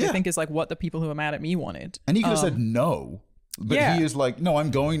him, which I Yeah. think is like what the people who are mad at me wanted. And he could have said no, but yeah. he is like, no, I'm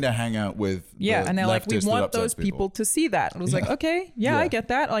going to hang out with. Yeah, the and they're like, we leftist that want upsets those people to see that. And I was like, okay, yeah, I get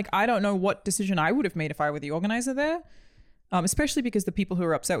that. Like, I don't know what decision I would have made if I were the organizer there. Especially because the people who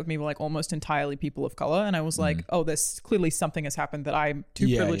were upset with me were like almost entirely people of color. And I was like, oh, there's clearly something has happened that I'm too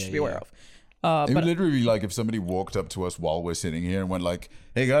privileged to be aware of. It would literally be like if somebody walked up to us while we're sitting here and went like,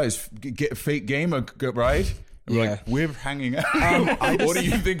 hey guys, get fake gamer, right? And we're like, we're hanging out. What do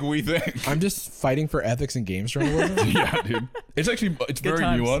you think we think? I'm just fighting for ethics in games journalism. Yeah, dude. It's actually, it's very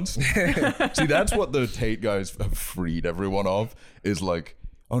times. nuanced. See, that's what the Tate guys have freed everyone of, is like,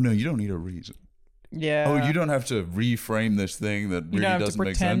 oh no, you don't need a reason. Yeah. Oh, you don't have to reframe this thing that You really don't have to doesn't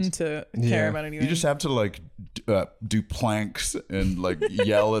make sense. pretend to care about anything. You just have to like do planks and like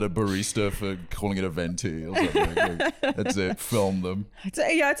yell at a barista for calling it a venti or something. Like, that's it. Film them. it's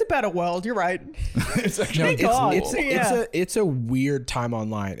a better world. You're right. It's actually God. cool. It's a weird time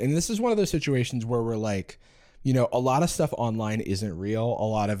online, and this is one of those situations where we're like, you know, a lot of stuff online isn't real. A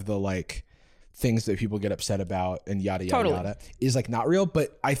lot of the like things that people get upset about and yada yada yada is like not real.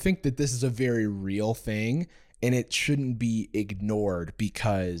 But I think that this is a very real thing, and it shouldn't be ignored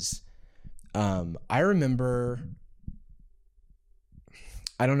because I remember.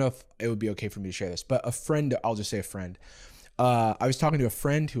 I don't know if it would be okay for me to share this, but a friend, I'll just say a friend. I was talking to a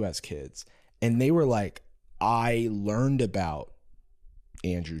friend who has kids, and they were like, I learned about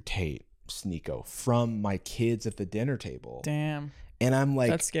Andrew Tate, Sneeko, from my kids at the dinner table. Damn. And I'm like,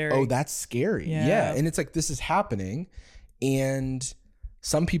 That's scary. oh, that's scary. Yeah. And it's like, this is happening. And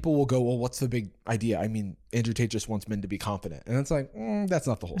some people will go, well, what's the big idea? I mean, Andrew Tate just wants men to be confident. And it's like, that's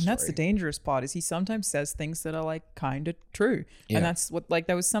not the whole And story. that's the dangerous part, is he sometimes says things that are like kind of true. Yeah. And that's what, like,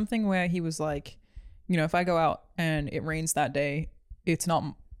 there was something where he was like, you know, if I go out and it rains that day,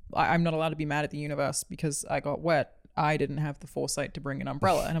 I'm not allowed to be mad at the universe because I got wet. I didn't have the foresight to bring an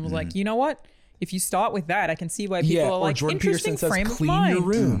umbrella. And I was like, you know what? If you start with that, I can see why people are like, Jordan interesting Peterson says, frame of clean mind. your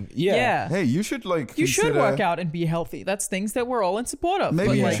room. Yeah. Hey, you should like. You should consider- work out and be healthy. That's things that we're all in support of. Maybe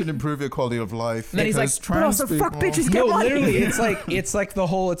But, you like, should improve your quality of life. And then he's like, because but trans also fuck people- bitches, No, get money. literally, it's like the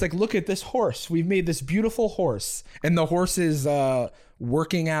whole. It's like, look at this horse. We've made this beautiful horse, and the horse is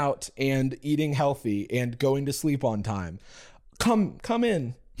working out and eating healthy and going to sleep on time. Come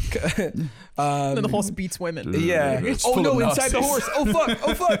in. then the horse beats women. Yeah. It's Oh full no, of inside the Nazis. horse. Oh fuck.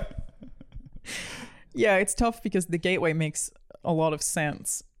 Oh fuck. Yeah, it's tough because the gateway makes a lot of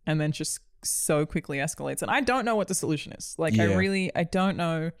sense and then just so quickly escalates. And I don't know what the solution is. Like, Yeah. I don't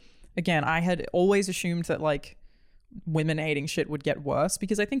know. Again, I had always assumed that like women hating shit would get worse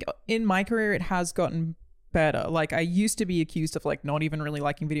because I think in my career it has gotten better. Like, I used to be accused of like not even really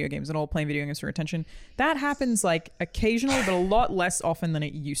liking video games at all, playing video games for attention. That happens like occasionally, but a lot less often than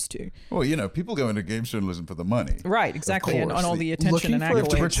it used to. Well, you know, people go into games journalism for the money. Right, exactly. And course. on all the attention Looking and for have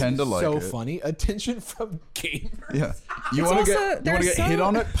to accolades. pretend to like so it. funny. Attention from gamers. Yeah, you It's want to also- get there's hit so-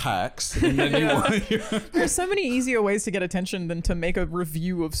 on at PAX, and then you want. There's so many easier ways to get attention than to make a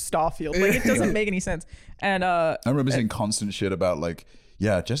review of Starfield. Like, it doesn't make any sense. And I remember seeing constant shit about like,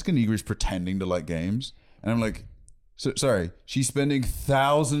 yeah, Jessica Negri's pretending to like games, and I'm like, so sorry, she's spending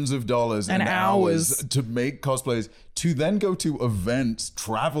thousands of dollars and hours to make cosplays, to then go to events,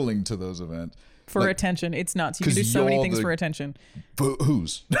 traveling to those events. for Like, attention, it's nuts. You can 'cause do so many you're things the- for attention. For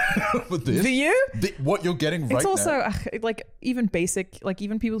whose? For this? For you? What you're getting right It's also now. like even basic, like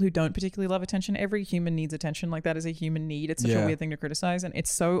even people who don't particularly love attention, every human needs attention. Like, that is a human need. It's such Yeah. a weird thing to criticize. And it's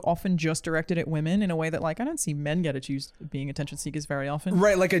so often just directed at women in a way that like, I don't see men get accused of being attention seekers very often.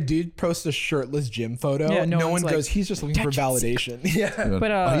 Right, like a dude posts a shirtless gym photo. Yeah, no no one one's like, goes, he's just looking for "Attention validation. Yeah.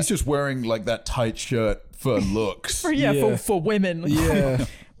 But Oh, he's just wearing like that tight shirt for looks. Yeah. For women. Yeah.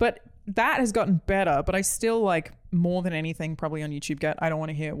 But that has gotten better, but I still like more than anything probably on YouTube I don't want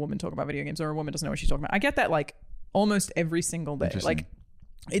to hear a woman talk about video games or a woman doesn't know what she's talking about. I get that like almost every single day. Interesting. Like,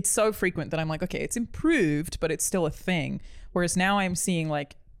 it's so frequent that I'm like, okay, it's improved, but it's still a thing. Whereas now I'm seeing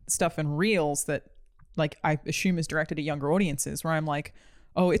like stuff in reels that like I assume is directed at younger audiences where I'm like,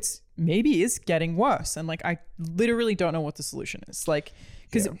 oh, it's maybe is getting worse. And like, I literally don't know what the solution is. Like,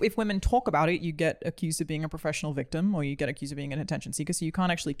 because if women talk about it, you get accused of being a professional victim or you get accused of being an attention seeker. So you can't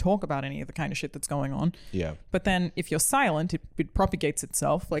actually talk about any of the kind of shit that's going on. Yeah. But then if you're silent, it propagates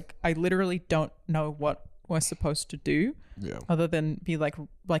itself. Like, I literally don't know what we're supposed to do other than be like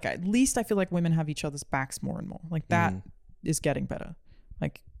at least I feel like women have each other's backs more and more. Like, that is getting better.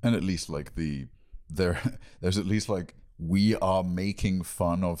 Like, And at least like there's at least like, we are making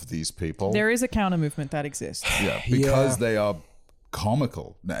fun of these people. there is a counter movement that exists. Yeah, because they are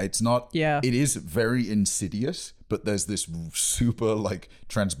comical. It's not. Yeah. It is very insidious, but there's this super like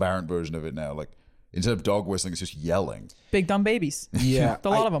transparent version of it now. Like instead of dog whistling, it's just yelling. Big dumb babies. Yeah, a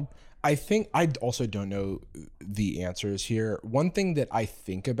lot of them. I think I also don't know the answers here. One thing that I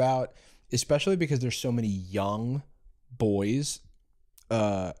think about, especially because there's so many young boys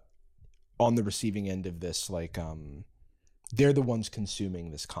on the receiving end of this, like they're the ones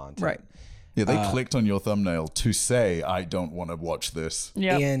consuming this content. Right. Yeah, they clicked on your thumbnail to say, I don't want to watch this.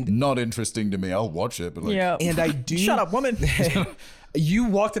 Yeah. And Not interesting to me. I'll watch it, but like, and I do Shut up, woman. You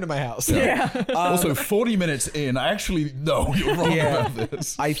walked into my house. Yeah. also 40 minutes in, I actually know you're wrong Yeah. about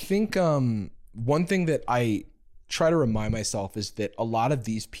this. I think one thing that I try to remind myself is that a lot of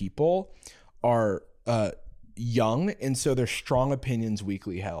these people are young, and so their strong opinions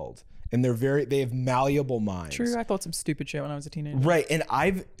weakly held, and they have malleable minds. True. I thought some stupid shit when I was a teenager. Right. And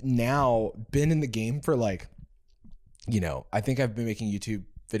I've now been in the game for like, I think I've been making YouTube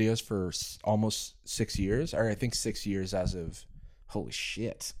videos for almost 6 years, or I think 6 years as of, holy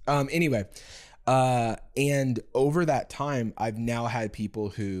shit. Anyway, and over that time, I've now had people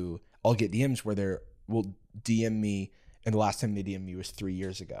who I'll get DMs where they will DM me, and the last time they DM'd me was 3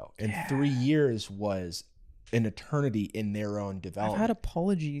 years ago. And 3 years was an eternity in their own development. I've had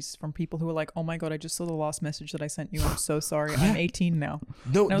apologies from people who were like, oh my God, I just saw the last message that I sent you. I'm so sorry. I'm 18 now.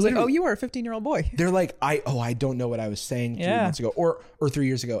 No, and I was like, oh, you are a 15-year-old boy. They're like, I don't know what I was saying 3 months ago or 3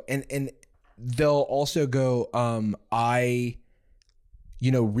 years ago. And they'll also go, I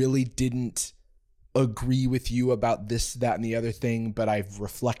really didn't agree with you about this, that, and the other thing, but I've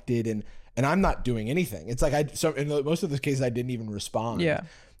reflected and I'm not doing anything. It's like in most of the cases I didn't even respond. Yeah.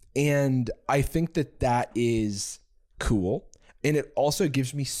 And I think that is cool. And it also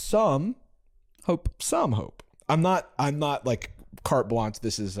gives me some hope. I'm not like carte blanche.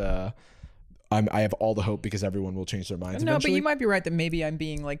 This is I have all the hope because everyone will change their minds. No, eventually. but you might be right that maybe I'm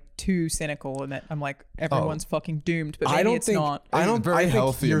being like too cynical and that I'm like everyone's fucking doomed. But maybe it's not. I don't. Very I think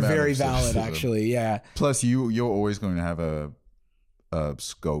healthy you're amount very of valid, cynicism. actually. Yeah. Plus, you're always going to have a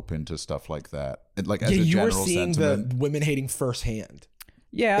scope into stuff like that. Like as a you were general seeing sentiment. the women hating firsthand.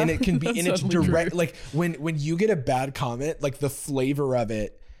 Yeah. And it can be, That's and it's certainly direct. true. Like when you get a bad comment, like the flavor of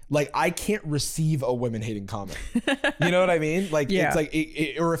it, like I can't receive a women hating comment. You know what I mean? Like Yeah. it's like,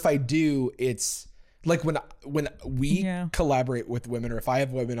 or if I do, it's like when we collaborate with women, or if I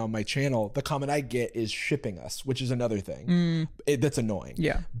have women on my channel, the comment I get is shipping us, which is another thing. That's annoying.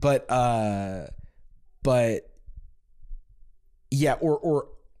 Yeah. But yeah, or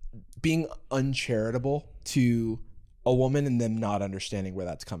being uncharitable to a woman and them not understanding where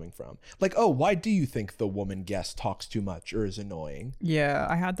that's coming from. Like, oh, why do you think the woman guest talks too much or is annoying? Yeah,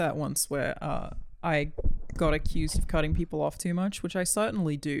 I had that once where I got accused of cutting people off too much, which I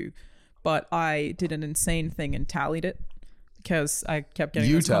certainly do. But I did an insane thing and tallied it because I kept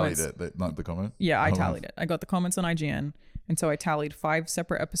getting those tallied comments. it, not the comment? Yeah, I tallied it. I got the comments on IGN. And so I tallied 5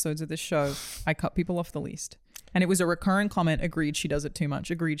 separate episodes of this show. I cut people off the least. And it was a recurring comment. Agreed, she does it too much.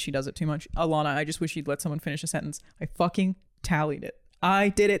 Agreed, she does it too much. Alana, I just wish you'd let someone finish a sentence. I fucking tallied it. I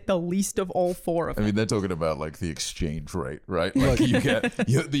did it the least of all 4 of them. I mean, they're talking about like the exchange rate, right? Like you get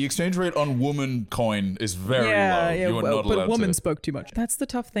the exchange rate on woman coin is very low. You are not allowed but woman to. spoke too much. That's the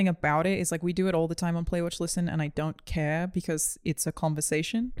tough thing about it is like we do it all the time on Play, Watch, Listen, and I don't care because it's a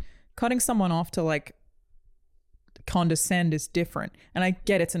conversation. Cutting someone off to like condescend is different, and I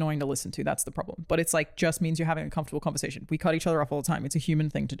get it's annoying to listen to. That's the problem, but it's like just means you're having a comfortable conversation. We cut each other off all the time. It's a human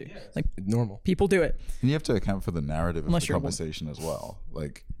thing to do. Like Normal. people do it. And you have to account for the narrative Unless of the you're a woman. conversation as well.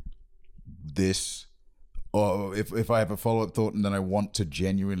 Like this, or if I have a follow-up thought and then I want to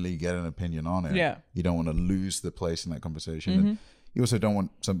genuinely get an opinion on it, Yeah. you don't want to lose the place in that conversation. And you also don't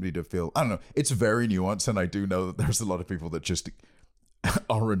want somebody to feel, I don't know, it's very nuanced, and I do know that there's a lot of people that just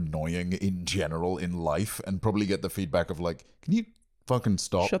are annoying in general in life and probably get the feedback of like, can you fucking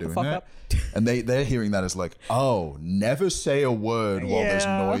stop Shut the doing fuck that? up. And they're hearing that as like, oh, never say a word while there's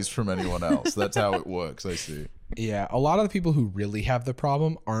Yeah. noise from anyone else. That's how it works. I see. Yeah, a lot of the people who really have the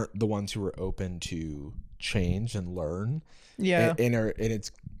problem aren't the ones who are open to change and learn. Yeah. And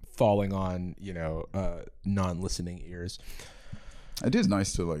it's falling on, non-listening ears. It is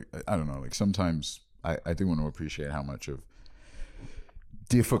nice to like, I don't know, like sometimes I do want to appreciate how much of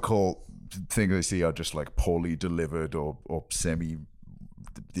difficult things I see are just like poorly delivered or semi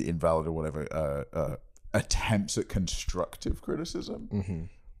invalid or whatever attempts at constructive criticism.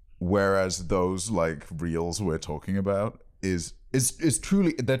 Whereas those like reels we're talking about is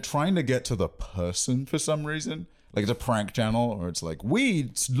truly, they're trying to get to the person for some reason. Like it's a prank channel, or it's like,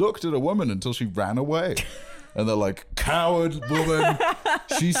 we looked at a woman until she ran away. and they're like, coward woman.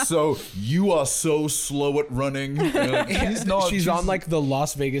 You are so slow at running. Like, she's not. She's on like the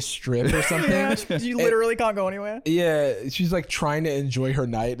Las Vegas Strip or something. Yeah, you literally can't go anywhere. Yeah, she's like trying to enjoy her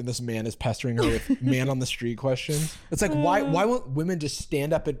night, and this man is pestering her with man on the street questions. It's like, why won't women just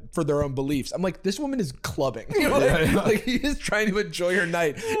stand up for their own beliefs? I'm like, this woman is clubbing. Like he is trying to enjoy her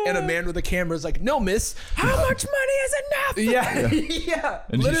night, and a man with a camera is like, no, miss, how much money is enough? Yeah.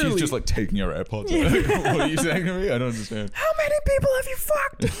 And she's just like taking her AirPods. Like, what are you saying to me? I don't understand. How many people have you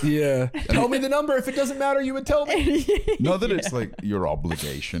fucked? Yeah. Tell me the number. If it doesn't matter, you would tell me. Not that it's like your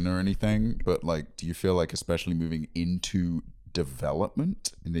obligation or anything, but like, do you feel like, especially moving into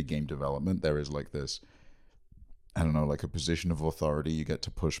game development, there is like this, I don't know, like a position of authority. You get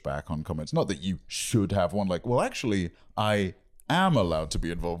to push back on comments. Not that you should have one, like, well, actually, I am allowed to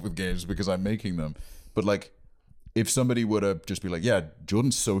be involved with games because I'm making them. But like, if somebody were to just be like, yeah,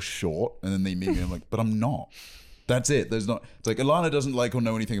 Jordan's so short, and then they meet me, I'm like, but I'm not. That's it. There's not. It's like Alana doesn't like or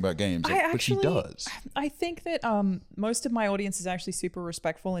know anything about games, like, but she does. I think that most of my audience is actually super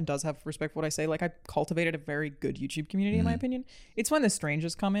respectful and does have respect for what I say. Like, I've cultivated a very good YouTube community, in my opinion. It's when the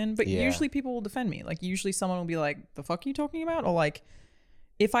strangers come in, but usually people will defend me. Like, usually someone will be like, "The fuck are you talking about?" Or like,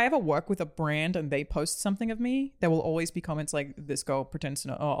 if I ever work with a brand and they post something of me, there will always be comments like, this girl pretends to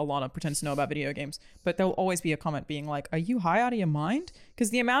know, or Alana pretends to know about video games. But there will always be a comment being like, are you high out of your mind?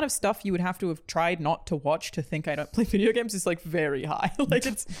 Because the amount of stuff you would have to have tried not to watch to think I don't play video games is like very high. Like,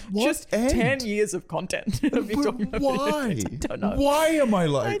 it's just 10 years of content of me talking about why? Video games. I don't know. Why am I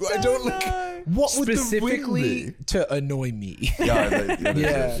like, I don't know. Like, what would Specifically the win be? to annoy me.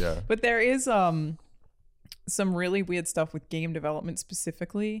 Yeah. But there is some really weird stuff with game development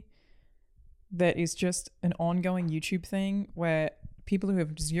specifically that is just an ongoing YouTube thing where people who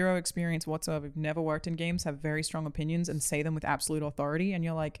have zero experience whatsoever, who've never worked in games, have very strong opinions and say them with absolute authority. And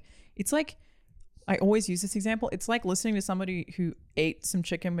you're like, it's like, I always use this example. It's like listening to somebody who ate some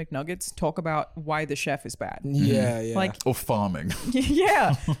chicken McNuggets talk about why the chef is bad. Yeah. Like, Or farming.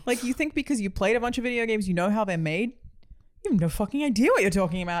 yeah. Like, you think because you played a bunch of video games, you know how they're made. You have no fucking idea what you're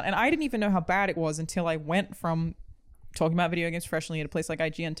talking about. And I didn't even know how bad it was until I went from talking about video games professionally at a place like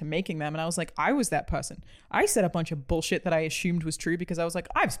IGN to making them. And I was like, I was that person. I said a bunch of bullshit that I assumed was true because I was like,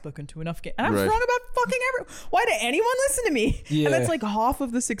 I've spoken to enough games. And I was wrong about fucking everyone. Why did anyone listen to me? Yeah. And that's like half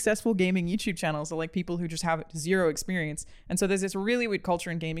of the successful gaming YouTube channels are like people who just have zero experience. And so there's this really weird culture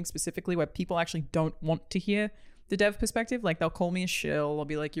in gaming specifically where people actually don't want to hear the dev perspective. Like, they'll call me a shill. They'll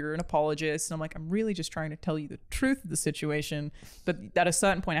be like, you're an apologist. And I'm like, I'm really just trying to tell you the truth of the situation. But at a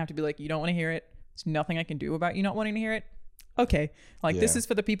certain point, I have to be like, you don't want to hear it. There's nothing I can do about you not wanting to hear it. Okay. Like, this is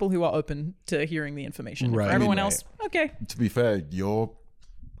for the people who are open to hearing the information. Right. For everyone else, okay. To be fair, your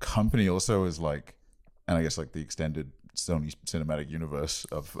company also is like, and I guess like the extended Sony cinematic universe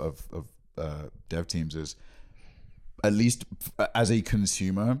of dev teams is, at least as a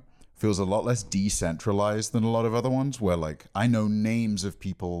consumer, feels a lot less decentralized than a lot of other ones, where like I know names of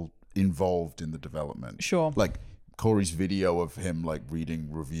people involved in the development. Sure. Like Corey's video of him like reading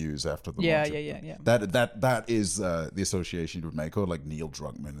reviews after the launch. Yeah. That is the association you would make, or like Neil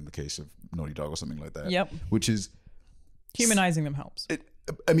Druckmann in the case of Naughty Dog or something like that. Yep. Which is Humanizing them helps.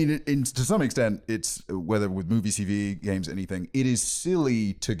 To some extent, it's whether with movies, TV, games, anything, it is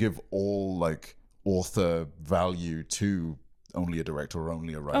silly to give all like author value to only a director or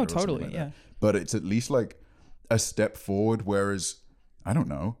only a writer. Oh, or something totally, like yeah. that. But it's at least like a step forward. Whereas, I don't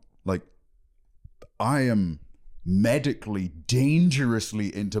know, like I am medically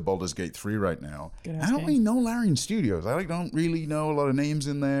dangerously into Baldur's Gate 3 right now. I don't really know Larian Studios. I like don't really know a lot of names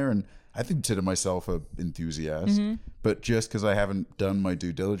in there, and I consider myself a enthusiast. But just because I haven't done my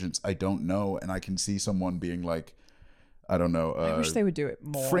due diligence, I don't know, and I can see someone being like, I don't know. I wish they would do it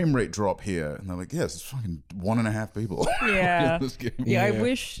more. Frame rate drop here, and they're like, "Yes, it's fucking 1.5 people." Yeah. in this game. Yeah,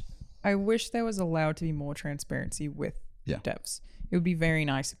 I wish there was allowed to be more transparency with devs. It would be very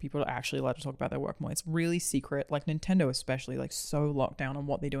nice if people are actually allowed to talk about their work more. It's really secret, like Nintendo especially, like so locked down on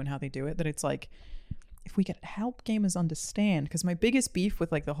what they do and how they do it, that it's like, if we could help gamers understand, because my biggest beef with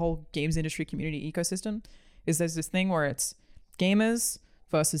like the whole games industry community ecosystem is there's this thing where it's gamers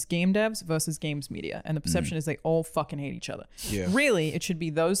versus game devs versus games media, and the perception is they all fucking hate each other. Really, it should be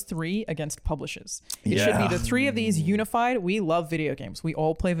those three against publishers. It should be the three of these unified. We love video games. We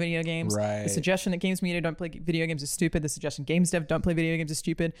all play video games. Right. The suggestion that games media don't play video games is stupid. The suggestion games dev don't play video games is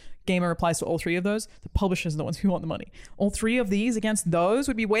stupid. Gamer applies to all three of those. The publishers are the ones who want the money. All three of these against those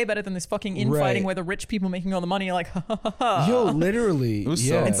would be way better than this fucking infighting where the rich people making all the money are like, ha ha ha ha. Yo, literally.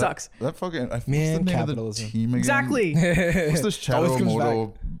 It sucks. That fucking what's Man, the name capitalism. of the team again? Exactly. What's the Always comes back.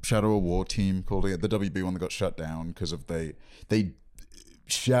 Shadow of War team called it? The WB one that got shut down because of they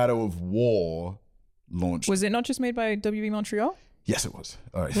Shadow of War launched. Was it not just made by WB Montreal? Yes, it was.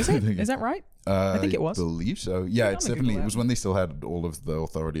 All right. Was it? Is that right? I think it was. I believe so. Yeah, it's gonna definitely. Google It was when they still had all of the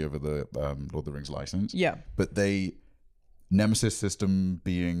authority over the Lord of the Rings license. Yeah. But Nemesis system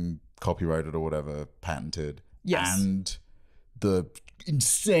being copyrighted or whatever, patented. Yes. And the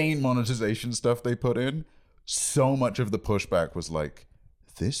insane monetization stuff they put in, so much of the pushback was like,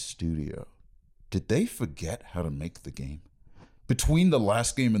 this studio, did they forget how to make the game? Between the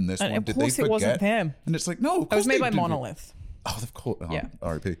last game and this one, did they forget? Of course it wasn't them. And it's like, no, of course It was made they by didn't. Monolith. Oh, of course. Oh, Yeah.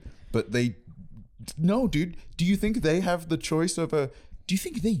 RIP. But no, dude. Do you think they have the choice of do you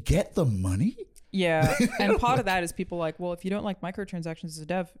think they get the money? Yeah. And part of that is people like, well, if you don't like microtransactions as a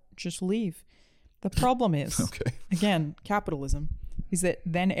dev, just leave. The problem is, Okay. again, capitalism, is that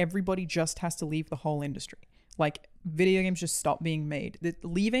then everybody just has to leave the whole industry. Like, video games just stop being made.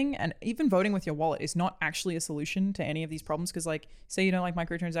 Leaving and even voting with your wallet is not actually a solution to any of these problems. Because, like, say you don't like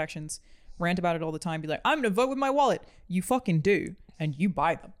microtransactions, rant about it all the time, be like, I'm going to vote with my wallet. You fucking do. And you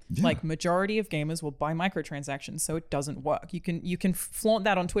buy them. Yeah. Like, majority of gamers will buy microtransactions, so it doesn't work. You can flaunt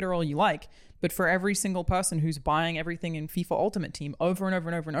that on Twitter all you like, but for every single person who's buying everything in FIFA Ultimate Team over and over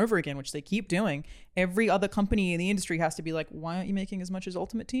and over and over again, which they keep doing, every other company in the industry has to be like, why aren't you making as much as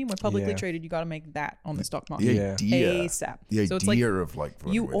Ultimate Team? We're publicly traded. You got to make that on the stock market. The idea, ASAP. The So it's idea like, of like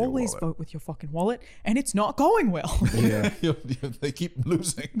voting you with your always wallet. vote with your fucking wallet, and it's not going well. Yeah. They keep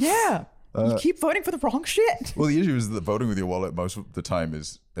losing. Yeah. You keep voting for the wrong shit. Well, the issue is that voting with your wallet most of the time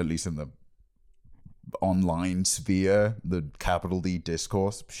is, at least in the online sphere, the capital D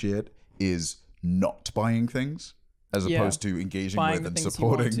discourse shit, is not buying things as Yeah. opposed to engaging Buying with the and things you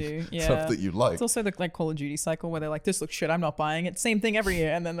want supporting to. Yeah. stuff that you like. It's also the like Call of Duty cycle where they're like, this looks shit, I'm not buying it. Same thing every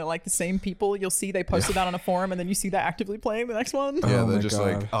year. And then they're like the same people. You'll see they posted that on a forum and then you see they're actively playing the next one. Yeah, Oh they're my just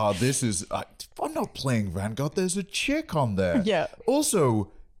God. like, this is. I'm not playing Vanguard. There's a chick on there. Yeah.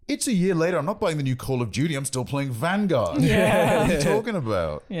 Also, it's a year later. I'm not buying the new Call of Duty. I'm still playing Vanguard. Yeah. What are you talking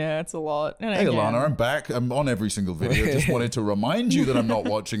about? Yeah, it's a lot. And Hey, again, Alana, I'm back. I'm on every single video. Just wanted to remind you that I'm not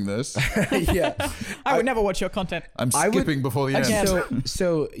watching this. Yeah. I would never watch your content. I'm I would- skipping before the end. Again.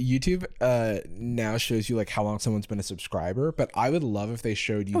 So YouTube now shows you like how long someone's been a subscriber, but I would love if they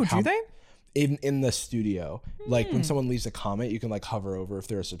showed you Oh, how do they? in the studio. Like when someone leaves a comment, you can like hover over if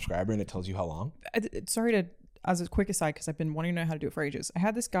they're a subscriber and it tells you how long. Sorry to, as a quick aside, because I've been wanting to know how to do it for ages. I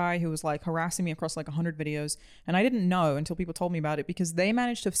had this guy who was like harassing me across like 100 videos, and I didn't know until people told me about it because they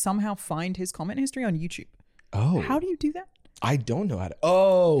managed to somehow find his comment history on YouTube. Oh. How do you do that? I don't know how to.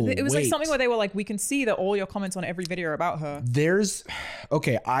 Oh. It was like wait. something where they were like, we can see that all your comments on every video are about her. There's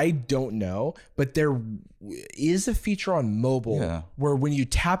okay, I don't know, but there is a feature on mobile Yeah. where when you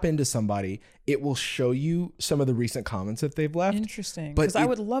tap into somebody, it will show you some of the recent comments that they've left. Interesting. But Because I it-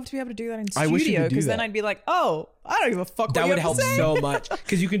 would love to be able to do that in I wish you studio, could do because then that. I'd be like, oh, I don't give a fuck what That you would have help to say. so much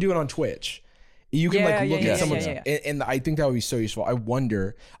because you can do it on Twitch. You can Yeah, like yeah, look yeah, at someone's, yeah. and I think that would be so useful. I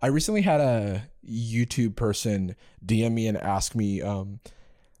wonder. I recently had a YouTube person DM me and ask me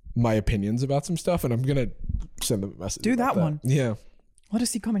my opinions about some stuff, and I'm gonna send them a message. Do about that one. Yeah. Let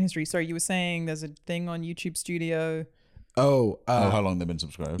us see comment history. Sorry, you were saying there's a thing on YouTube Studio. Oh. how long they've been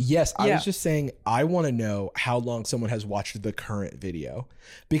subscribed? Yes, I Yeah. was just saying I want to know how long someone has watched the current video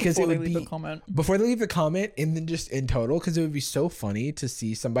because Before it they would leave be a comment. before they leave the comment and then just in total because it would be so funny to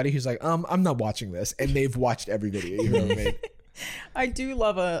see somebody who's like I'm not watching this and they've watched every video you've ever made. I do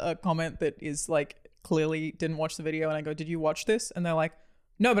love a comment that is like clearly didn't watch the video, and I go, "Did you watch this?" And they're like,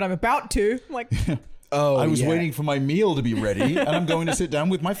 "No, but I'm about to." I'm like, Oh, I was yeah. waiting for my meal to be ready, and I'm going to sit down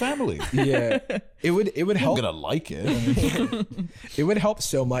with my family. Yeah, it would I'm help. gonna like it. It would help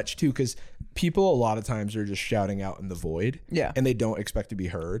so much too because people a lot of times are just shouting out in the void. Yeah. and they don't expect to be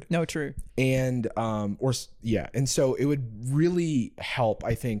heard. "No, true." And and so it would really help,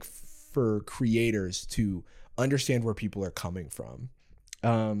 I think, for creators to understand where people are coming from.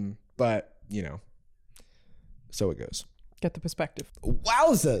 But so it goes. Get the perspective.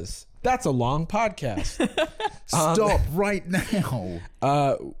 Wowzers, that's a long podcast. Stop right now.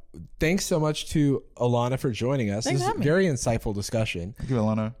 Thanks so much to Alana for joining us. Thanks This for is a having me. very insightful discussion. Thank you,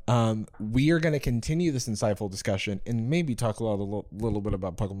 Alana. We are going to continue this insightful discussion and maybe talk a little bit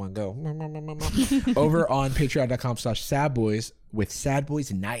about Pokemon Go over on patreon.com/sadboys with Sad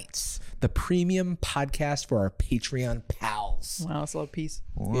Boys Nights, the premium podcast for our Patreon pals. Wow, that's a lot of peace.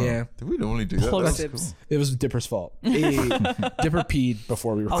 Wow. Yeah. Did we normally do that? That was Plosives. It was Dipper's fault. Dipper peed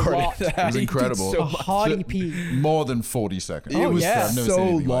before we recorded lot. that. It was He did incredible. so A hearty pee. More than 40 seconds. It was yeah. I've never so seen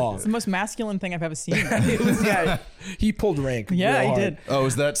anything like long. It's the most masculine thing I've ever seen. It was, yeah, he pulled rank. Yeah, real he hard. did. Oh,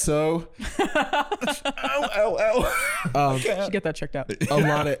 is that so? Should get that checked out.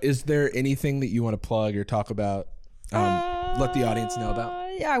 Alana, is there anything that you want to plug or talk about? Let the audience know about.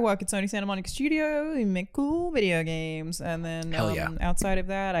 I work at Sony Santa Monica Studio. We make cool video games. And then outside of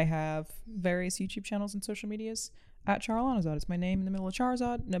that, I have various YouTube channels and social medias at Charizard. It's my name in the middle of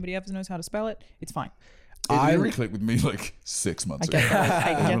Charizard. Nobody ever knows how to spell it. It's fine. It literally clicked with me like 6 months ago.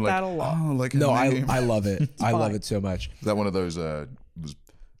 I get that a lot. Oh, like I love it. I love it so much. Is that one of those was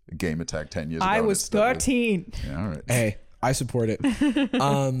Game Attack 10 years ago? I was 13. Yeah, all right. Hey, I support it.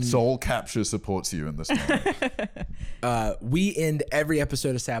 Soul Capture supports you in this time. We end every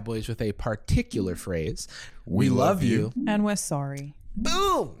episode of Sad Boys with a particular phrase. We love you. And we're sorry.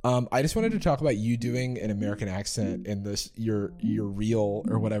 Boom. I just wanted to talk about you doing an American accent in this your reel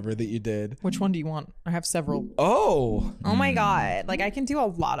or whatever that you did. Which one do you want? I have several. Oh my god! Like I can do a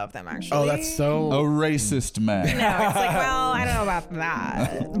lot of them actually. Oh, that's so a racist man. No, it's like, well, I don't know about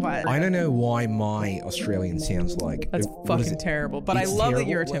that, but I don't know why my Australian sounds like that's fucking terrible. But I love that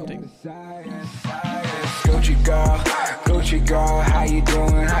you're attempting. Gucci girl, how you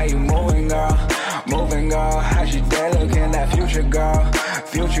doing? How you moving, girl? Moving, girl. How's your day looking? That future girl,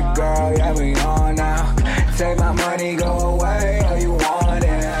 yeah, we on now. Take my money, go away, all you want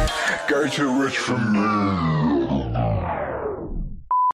it. Girl, too rich for me.